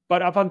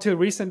 But up until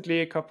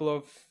recently, a couple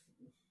of,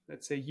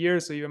 let's say,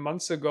 years or even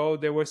months ago,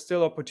 there were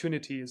still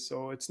opportunities.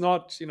 So it's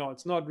not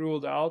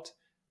ruled out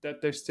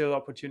that there's still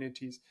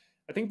opportunities.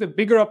 I think the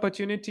bigger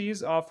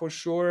opportunities are for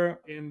sure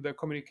in the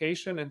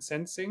communication and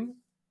sensing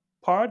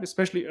part,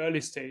 especially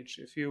early stage.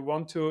 If you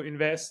want to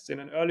invest in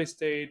an early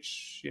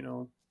stage,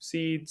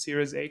 seed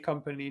Series A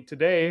company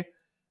today,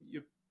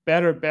 your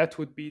better bet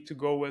would be to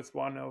go with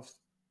one of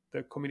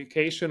the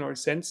communication or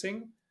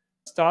sensing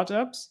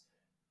startups.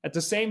 At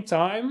the same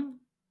time,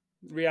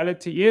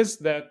 reality is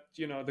that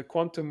the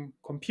quantum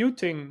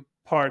computing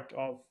part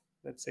of,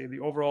 let's say, the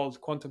overall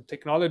quantum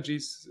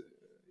technologies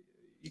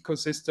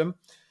ecosystem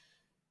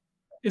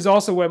is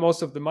also where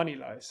most of the money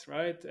lies,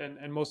 right?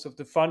 And most of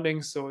the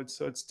funding. So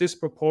it's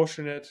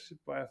disproportionate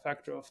by a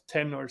factor of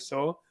 10 or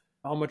so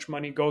how much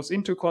money goes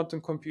into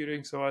quantum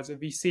computing. So as a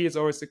VC, it's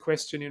always the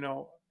question,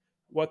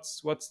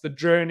 what's the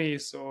journey?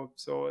 So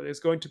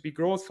there's going to be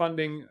growth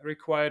funding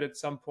required at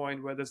some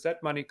point. Where does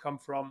that money come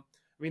from?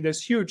 I mean,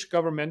 there's huge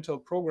governmental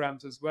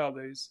programs as well.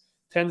 There's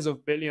tens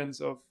of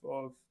billions of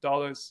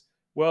dollars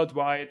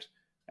worldwide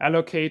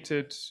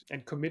allocated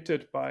and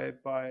committed by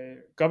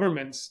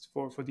governments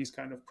for these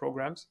kind of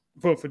programs,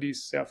 for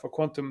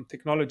quantum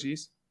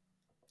technologies.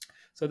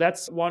 So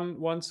that's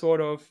one sort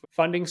of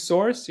funding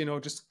source.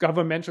 Just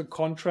governmental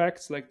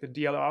contracts, like the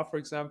DLR, for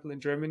example, in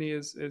Germany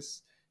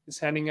is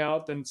handing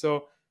out. And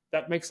so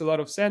that makes a lot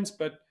of sense.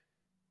 But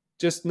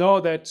just know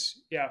that,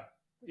 yeah,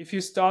 if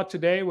you start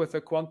today with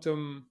a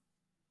quantum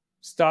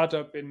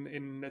startup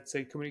in let's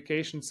say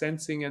communication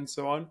sensing and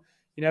so on,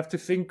 you have to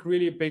think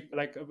really big,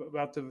 like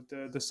about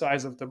the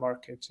size of the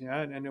market,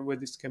 yeah, and where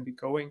this can be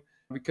going,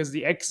 because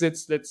the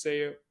exits, let's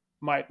say,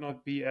 might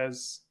not be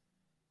as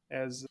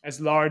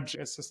large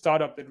as a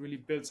startup that really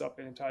builds up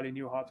an entirely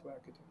new hardware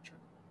architecture.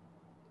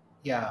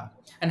 Yeah.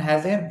 And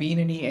has there been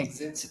any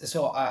exits?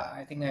 So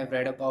I think I've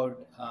read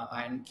about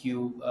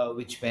IonQ,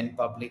 which went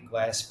public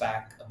via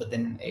SPAC, but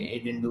then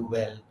it didn't do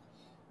well.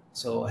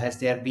 So has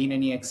there been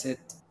any exit?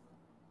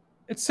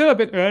 It's still a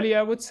bit early,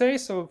 I would say.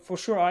 So for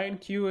sure,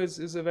 IonQ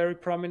is a very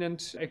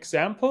prominent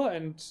example,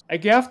 and I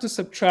have to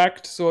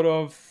subtract sort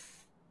of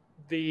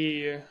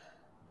the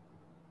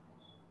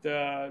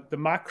the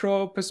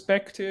macro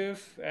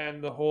perspective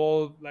and the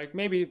whole, like,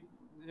 maybe,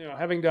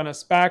 having done a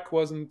SPAC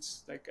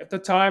wasn't, like, at the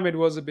time it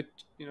was a bit,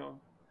 a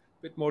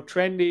bit more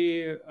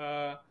trendy,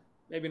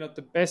 maybe not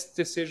the best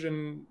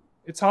decision.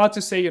 It's hard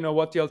to say,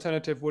 what the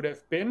alternative would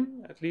have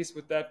been. At least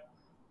with that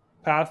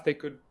path, they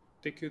could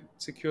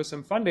secure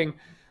some funding,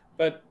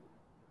 but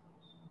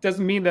it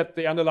doesn't mean that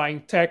the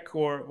underlying tech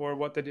or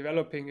what they're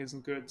developing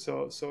isn't good.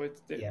 So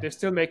Yeah. they're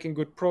still making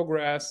good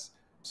progress.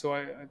 So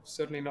I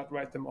certainly not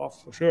write them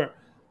off for sure,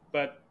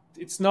 but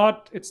it's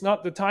not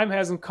the time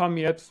hasn't come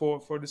yet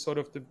for the sort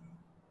of the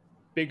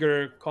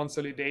bigger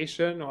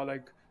consolidation, or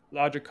like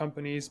larger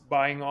companies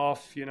buying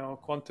off,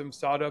 quantum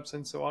startups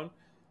and so on,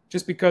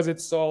 just because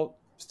it's all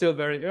still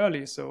very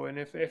early. So, and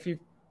if you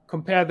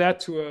compare that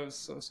to a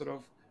sort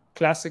of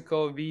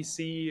classical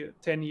VC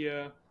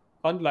 10-year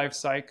fund life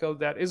cycle,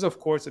 that is of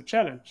course a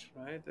challenge,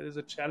 right? That is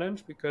a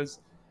challenge because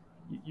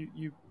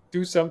you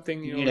do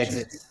something, You need which is,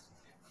 exits.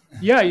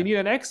 yeah, you need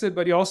an exit,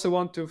 but you also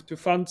want to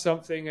fund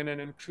something and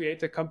then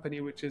create a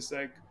company which is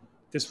like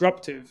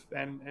disruptive.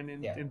 And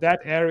Yeah. in that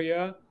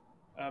area,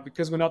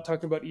 because we're not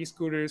talking about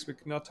e-scooters, we're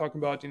not talking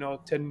about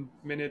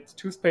 10-minute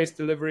toothpaste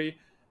delivery.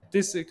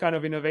 This kind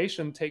of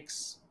innovation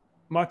takes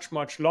much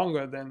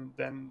longer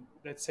than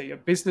let's say a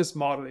business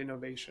model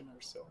innovation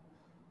or so.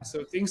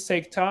 So things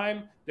take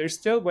time. There's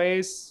still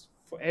ways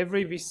for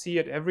every VC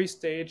at every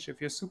stage.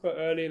 If you're super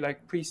early,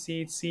 like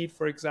pre-seed, seed,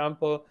 for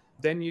example,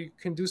 then you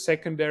can do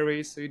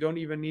secondary. So you don't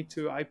even need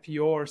to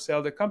IPO or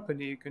sell the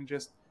company. You can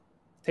just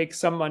take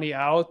some money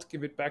out,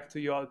 give it back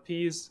to your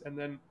LPs, and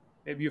then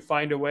maybe you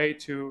find a way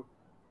to,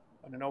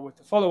 I don't know, with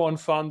the follow-on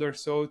fund or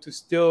so, to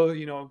still,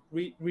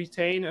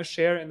 retain a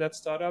share in that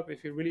startup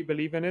if you really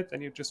believe in it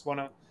and you just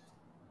want to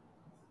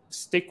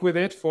stick with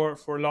it for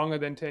longer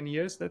than 10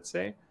 years, let's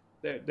say.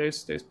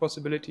 There's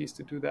possibilities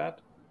to do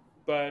that.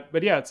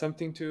 But yeah, it's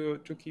something to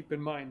keep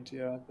in mind.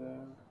 Yeah.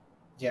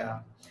 Yeah.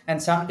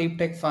 And some deep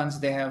tech funds,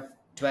 they have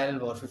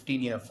 12 or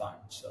 15-year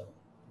funds. So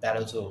that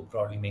also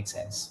probably makes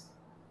sense.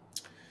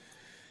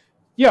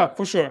 Yeah,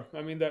 for sure.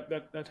 I mean,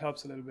 that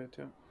helps a little bit.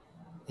 Yeah.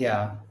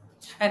 Yeah.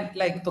 And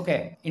like,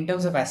 okay, in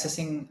terms of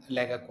assessing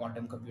like a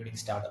quantum computing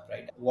startup,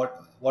 right?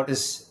 What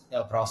is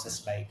the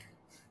process like?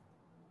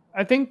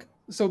 I think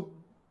so.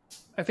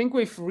 I think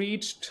we've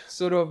reached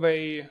sort of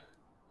a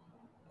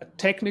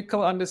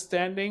technical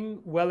understanding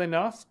well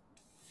enough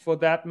for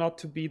that not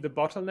to be the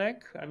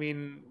bottleneck. I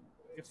mean,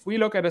 if we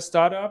look at a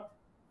startup,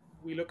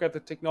 we look at the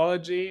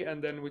technology,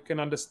 and then we can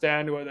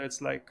understand whether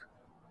it's, like,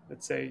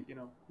 let's say,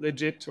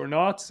 legit or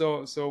not.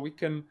 So we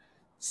can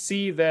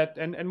see that,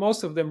 and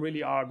most of them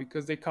really are,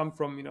 because they come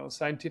from,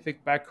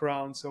 scientific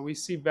background. So we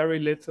see very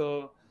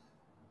little,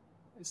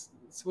 I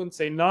wouldn't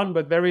say none,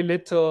 but very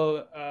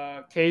little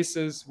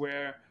cases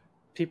where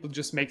people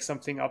just make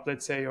something up,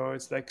 let's say, or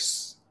it's like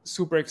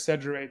super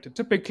exaggerated.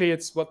 Typically,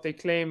 it's what they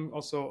claim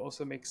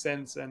also makes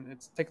sense, and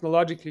it's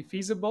technologically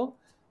feasible.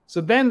 So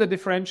then the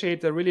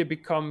differentiator really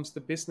becomes the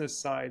business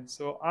side.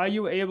 So are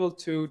you able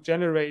to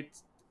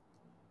generate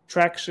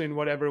traction in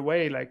whatever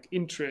way, like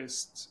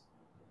interest,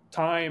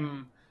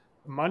 time,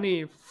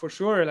 money, for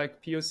sure,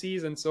 like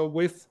POCs and so,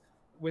 with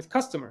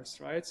customers,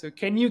 right? So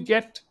can you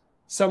get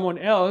someone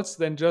else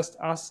than just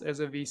us as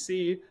a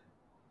VC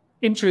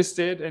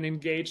interested and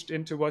engaged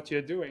into what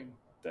you're doing?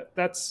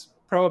 That's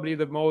probably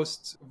the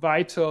most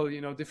vital,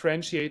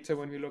 differentiator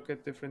when we look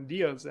at different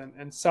deals.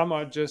 And some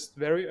are just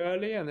very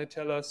early and they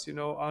tell us,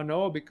 oh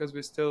no, because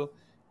we're still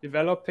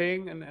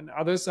developing, and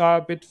others are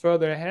a bit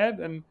further ahead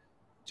and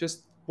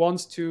just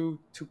wants to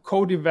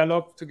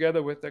co-develop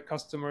together with their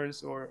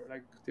customers or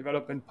like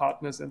development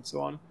partners and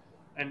so on.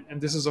 And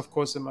this is of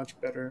course a much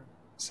better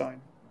sign.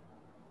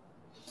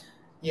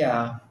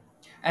 Yeah.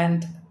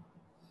 And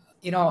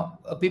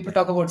people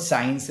talk about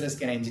science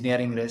risk and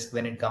engineering risk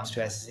when it comes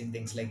to assessing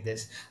things like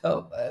this.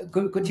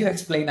 Could you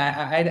explain?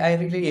 I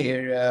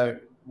really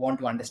want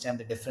to understand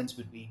the difference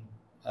between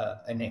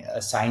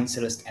a science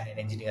risk and an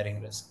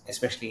engineering risk,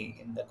 especially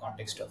in the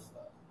context of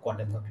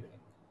quantum computing.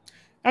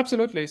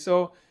 Absolutely.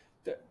 So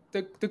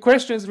the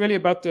question is really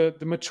about the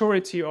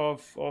maturity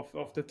of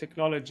the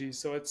technology.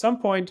 So at some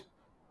point,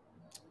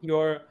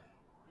 you're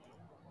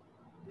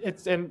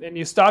it's and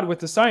you start with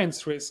the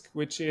science risk,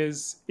 which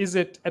is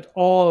it at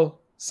all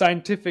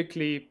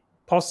scientifically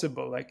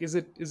possible? Like, is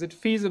it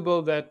feasible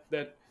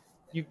that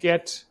you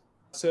get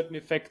certain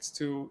effects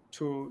to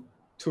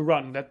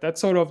run? That's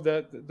sort of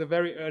the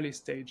very early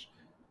stage,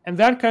 and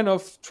that kind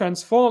of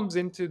transforms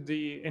into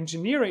the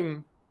engineering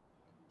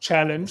That's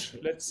challenge,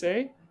 true. let's say,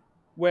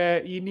 where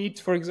you need,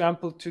 for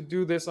example, to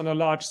do this on a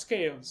large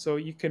scale. So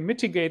you can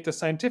mitigate the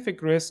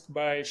scientific risk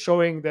by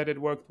showing that it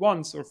worked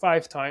once or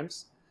 5 times,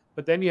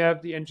 but then you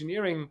have the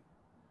engineering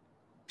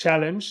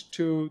challenge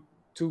to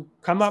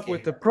come up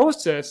with Scale. a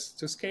process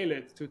to scale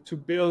it, to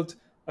build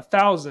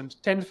 1,000,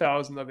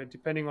 10,000 of it,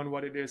 depending on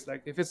what it is.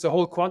 Like if it's a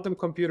whole quantum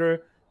computer,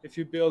 if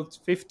you build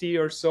 50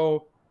 or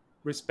so,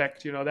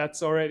 respect,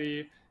 that's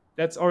already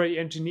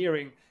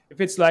engineering. If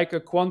it's like a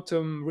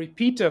quantum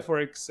repeater, for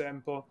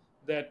example,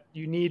 that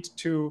you need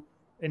to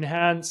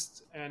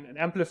enhance and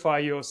amplify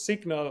your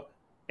signal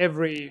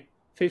every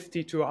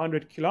 50 to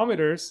 100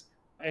 kilometers,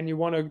 and you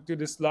want to do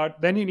this large,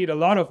 then you need a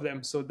lot of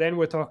them. So then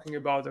we're talking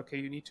about, okay,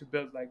 you need to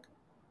build like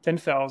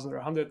 10,000 or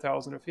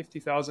 100,000 or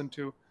 50,000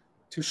 to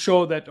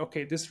show that,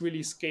 okay, this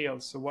really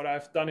scales. So what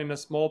I've done in a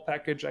small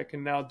package, I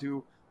can now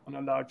do on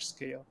a large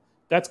scale.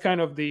 That's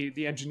kind of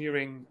the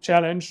engineering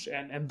challenge,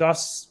 and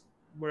thus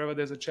wherever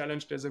there's a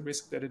challenge, there's a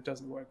risk that it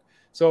doesn't work.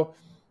 So,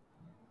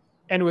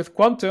 and with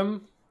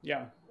quantum,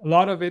 yeah, a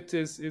lot of it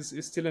is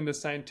still in the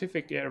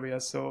scientific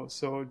area. So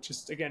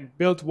just again,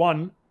 build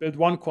one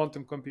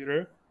quantum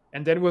computer,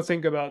 and then we'll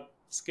think about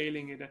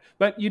scaling it.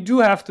 But you do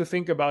have to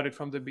think about it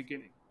from the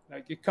beginning.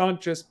 Like you can't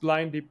just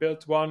blindly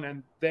build one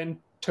and then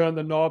turn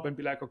the knob and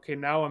be like, okay,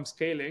 now I'm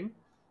scaling.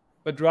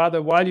 But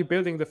rather, while you're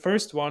building the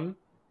first one,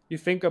 you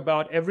think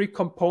about every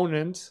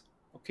component.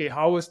 Okay,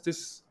 how is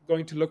this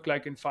going to look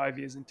like in 5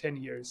 years, in 10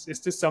 years? Is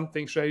this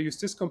something, should I use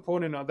this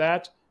component or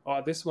that?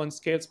 Or this one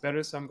scales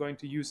better, so I'm going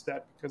to use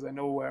that because I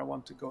know where I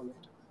want to go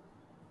later.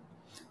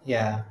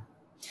 Yeah.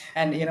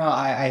 And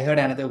I heard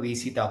another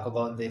VC talk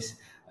about this.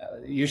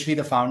 Usually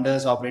the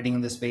founders operating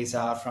in the space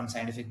are from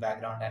scientific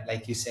background, and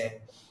like you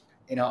said,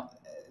 you know,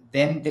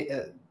 then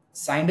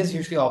scientists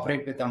usually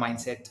operate with a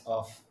mindset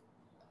of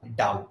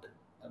doubt.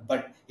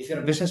 But if you're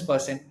a business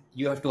person,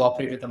 you have to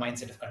operate with a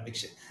mindset of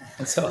conviction.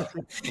 So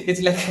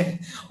it's like an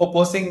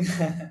opposing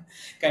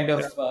kind of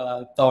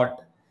Yeah,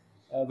 thought,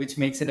 which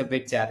makes it a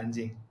bit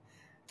challenging.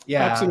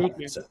 Yeah.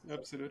 absolutely, So,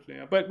 absolutely.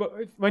 But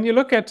when you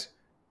look at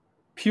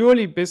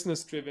purely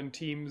business driven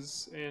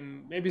teams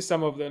in maybe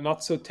some of the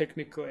not so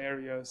technical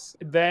areas,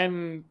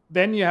 then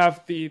you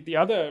have the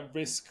other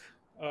risk,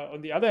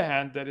 on the other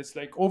hand, that it's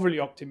like overly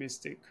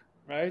optimistic,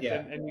 right?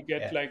 yeah, And you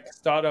get yeah, like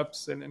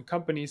startups and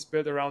companies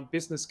built around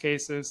business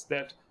cases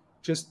that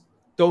just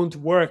don't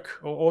work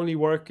or only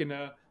work in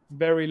a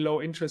very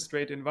low interest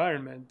rate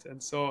environment.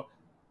 And so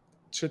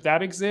should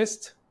that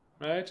exist,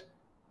 right?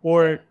 yeah.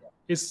 Or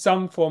is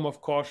some form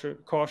of caution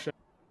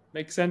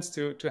makes sense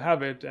to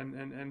have it,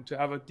 and to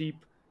have a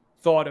deep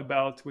thought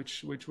about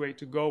which way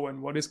to go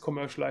and what is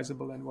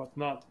commercializable and what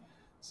not.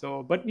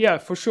 So, but yeah,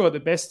 for sure, the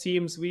best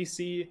teams we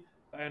see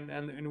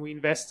and we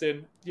invest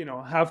in,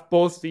 have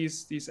both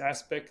these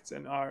aspects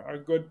and are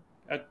good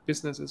at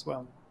business as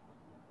well.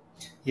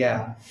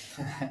 Yeah.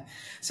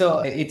 So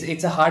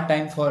it's a hard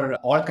time for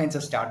all kinds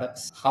of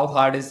startups. How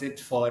hard is it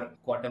for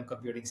quantum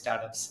computing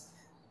startups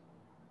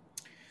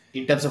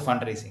in terms of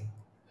fundraising?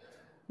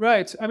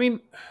 Right. I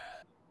mean,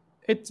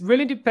 it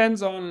really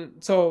depends on,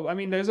 so I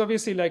mean, there's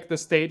obviously like the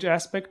stage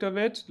aspect of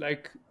it.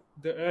 Like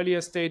the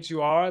earlier stage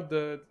you are,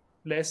 the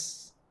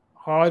less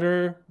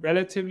harder,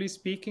 relatively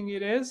speaking,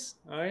 it is,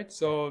 right?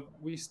 So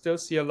we still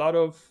see a lot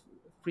of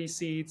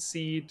pre-seed,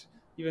 seed,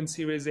 even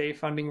Series A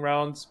funding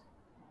rounds.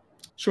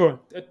 Sure,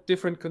 at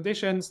different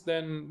conditions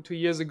than 2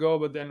 years ago,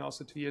 but then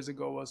also 2 years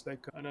ago was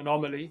like an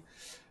anomaly.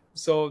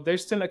 So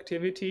there's still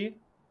activity.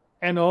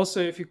 And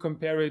also if you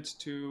compare it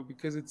to,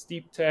 because it's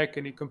deep tech,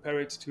 and you compare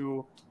it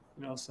to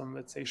some,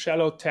 let's say,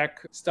 shallow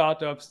tech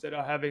startups that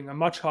are having a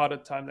much harder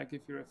time, like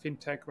if you're a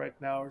fintech right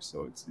now or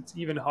so, it's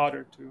even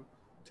harder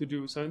to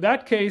do. So in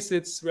that case,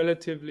 it's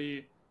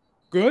relatively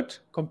good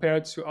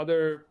compared to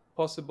other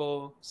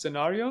possible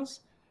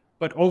scenarios.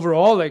 But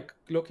overall, like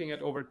looking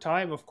at over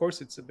time, of course,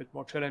 it's a bit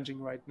more challenging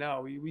right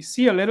now. We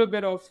see a little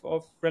bit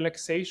of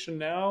relaxation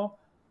now,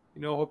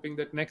 hoping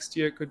that next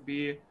year could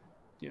be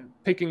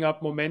picking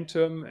up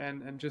momentum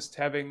and just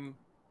having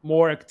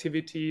more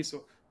activity.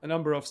 So the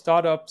number of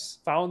startups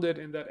founded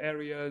in that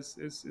area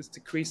is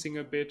decreasing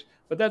a bit,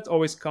 but that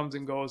always comes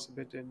and goes a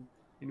bit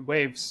in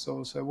waves.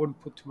 So I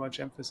wouldn't put too much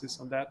emphasis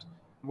on that.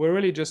 We're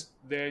really just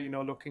there,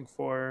 looking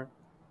for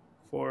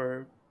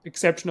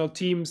exceptional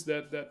teams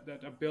that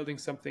are building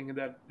something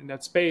in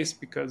that space,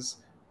 because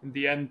in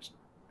the end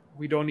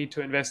we don't need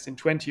to invest in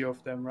 20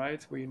 of them,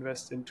 right? We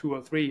invest in 2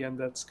 or 3, and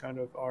that's kind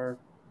of our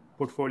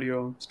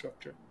portfolio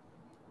structure.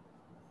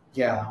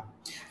 Yeah.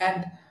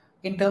 And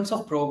in terms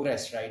of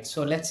progress, right?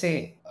 So let's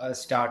say a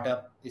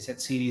startup is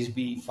at Series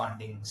B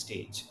funding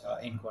stage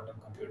in quantum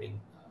computing.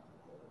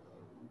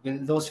 Will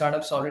those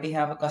startups already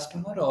have a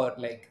customer, or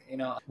like,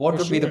 what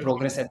For would be the sure.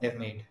 progress that they've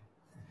made?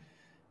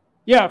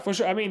 Yeah, for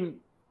sure. I mean,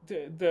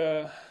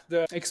 the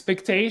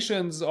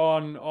expectations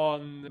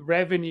on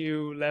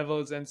revenue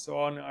levels and so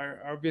on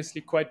are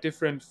obviously quite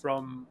different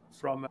from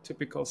a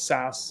typical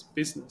SaaS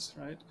business,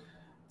 right?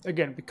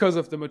 Again, because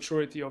of the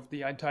maturity of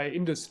the entire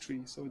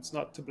industry. So it's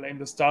not to blame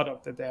the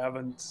startup that they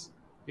haven't,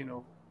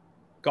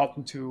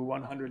 gotten to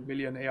 100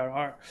 million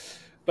ARR.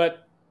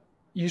 But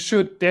you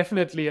should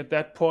definitely at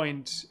that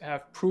point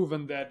have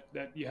proven that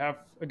you have,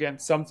 again,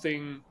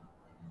 something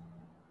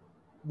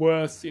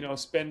worth,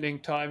 spending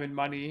time and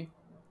money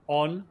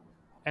on.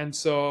 And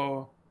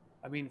so,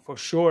 I mean, for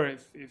sure,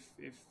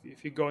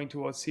 if you're going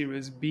towards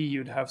Series B,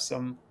 you'd have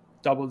some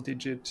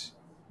double-digit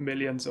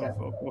millions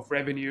of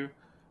revenue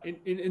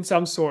in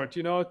some sort.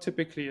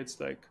 Typically it's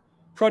like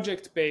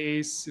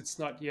project-based. It's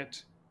not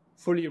yet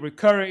fully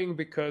recurring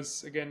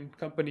because, again,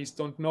 companies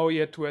don't know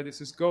yet where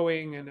this is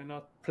going and they're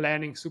not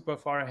planning super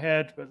far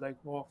ahead, but like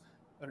more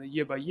on a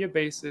year-by-year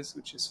basis,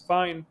 which is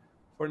fine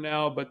for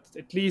now. But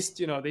at least,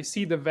 they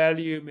see the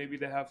value. Maybe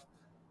they have,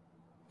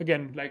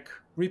 again, like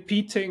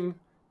repeating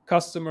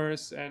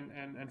customers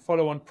and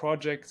follow-on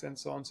projects and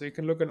so on. So you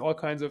can look at all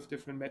kinds of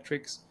different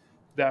metrics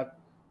that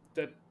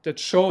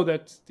show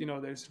that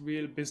there's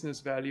real business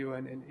value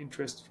and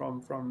interest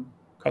from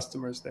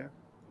customers there.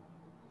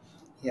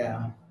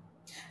 Yeah.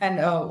 And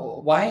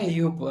why are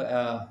you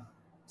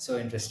so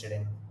interested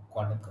in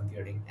quantum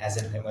computing as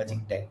an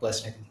emerging tech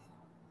personally?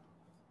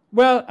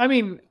 Well, I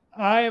mean,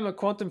 I am a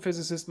quantum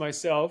physicist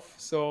myself,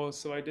 so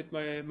I did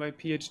my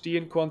PhD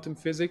in quantum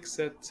physics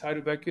at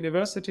Heidelberg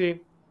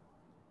University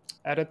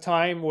at a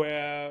time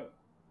where it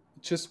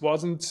just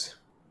wasn't,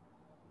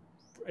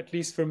 at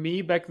least for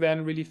me back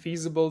then, really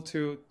feasible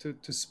to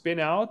spin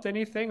out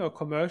anything or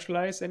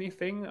commercialize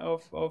anything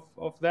of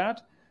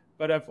that.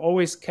 But I've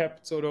always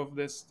kept sort of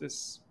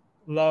this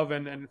love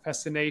and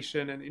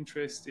fascination and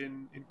interest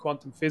in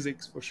quantum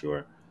physics, for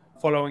sure,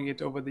 following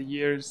it over the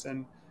years.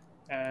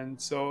 And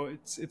so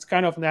it's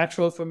kind of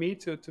natural for me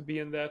to be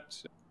in that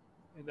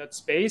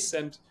space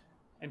and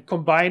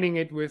combining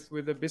it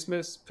with a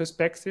business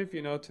perspective,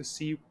 to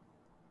see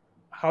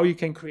how you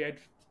can create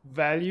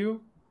value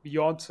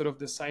beyond sort of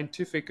the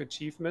scientific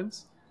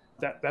achievements.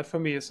 That for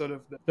me is sort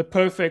of the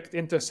perfect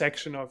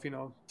intersection of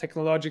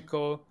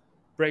technological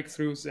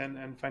breakthroughs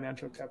and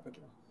financial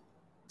capital.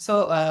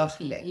 So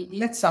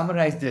let's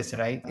summarize this,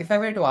 right? If I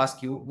were to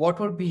ask you, what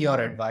would be your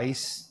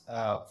advice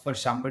for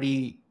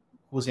somebody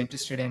who's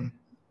interested in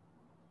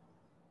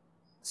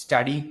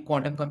study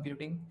quantum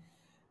computing,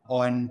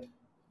 and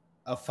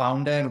a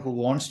founder who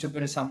wants to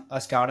build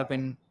a startup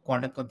in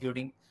quantum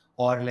computing,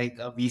 or like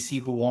a VC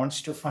who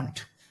wants to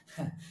fund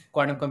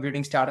quantum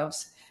computing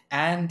startups,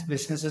 and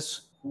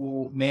businesses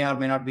who may or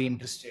may not be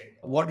interested?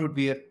 What would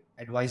be your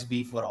advice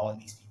be for all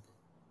these people?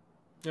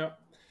 Yeah.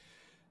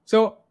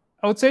 So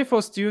I would say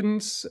for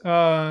students,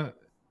 I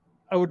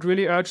would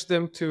really urge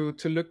them to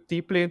look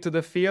deeply into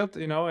the field,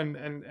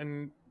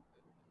 and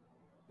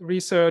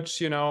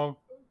research,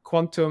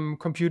 quantum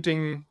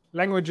computing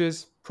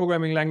languages,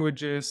 programming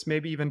languages,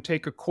 maybe even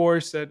take a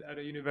course at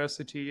a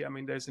university. I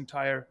mean, there's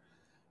entire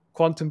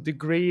quantum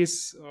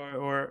degrees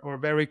or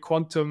very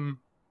quantum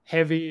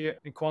heavy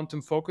and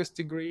quantum focused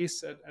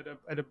degrees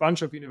at a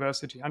bunch of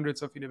universities,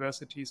 hundreds of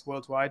universities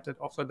worldwide that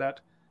offer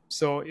that.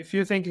 So if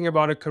you're thinking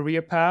about a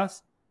career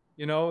path,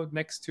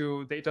 next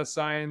to data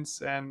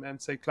science and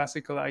say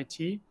classical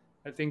IT,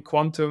 I think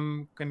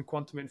quantum and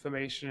quantum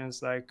information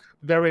is like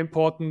very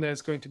important.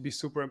 It's going to be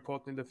super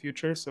important in the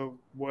future. So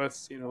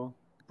worth,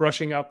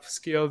 brushing up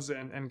skills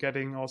and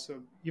getting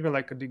also even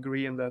like a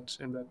degree in that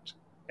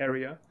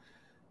area.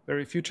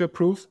 Very future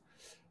proof.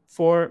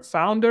 For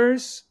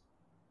founders,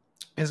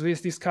 as we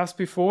discussed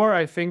before,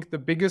 I think the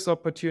biggest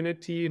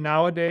opportunity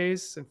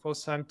nowadays and for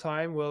some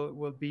time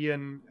will be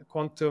in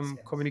quantum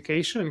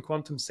communication and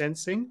quantum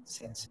sensing.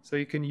 So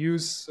you can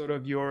use sort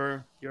of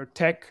your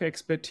tech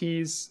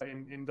expertise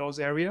in those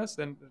areas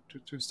and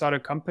to start a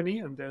company,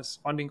 and there's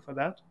funding for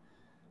that.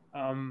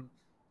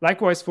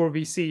 Likewise for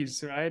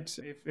VCs, right?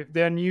 If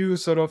they're new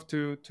sort of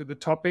to the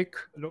topic,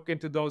 look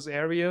into those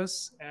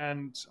areas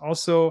and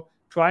also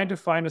trying to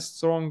find a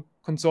strong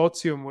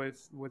consortium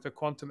with a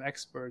quantum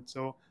expert.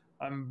 So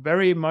I'm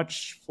very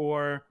much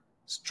for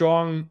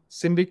strong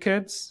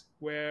syndicates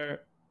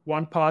where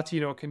one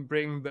party, can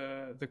bring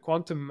the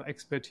quantum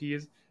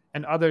expertise,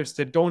 and others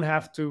that don't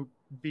have to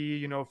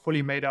be,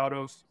 fully made out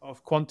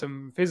of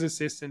quantum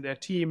physicists in their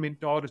team in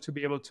order to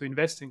be able to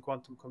invest in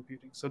quantum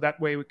computing. So that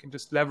way we can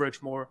just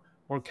leverage more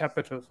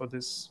capital for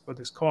this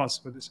cause,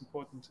 for this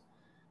important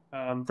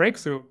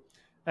breakthrough.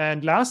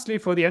 And lastly,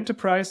 for the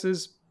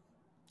enterprises,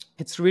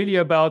 it's really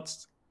about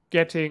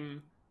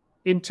getting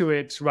into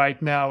it right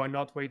now and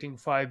not waiting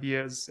 5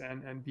 years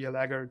and be a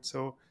laggard.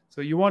 So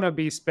you want to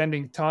be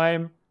spending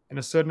time and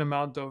a certain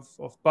amount of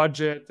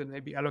budget and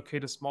maybe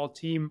allocate a small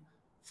team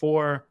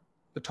for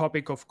the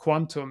topic of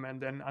quantum, and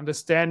then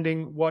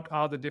understanding what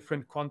are the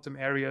different quantum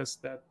areas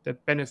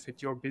that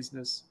benefit your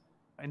business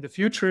in the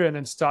future, and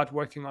then start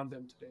working on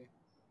them today.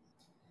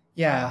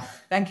 Yeah,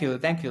 thank you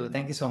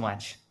so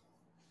much.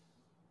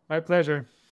 My pleasure.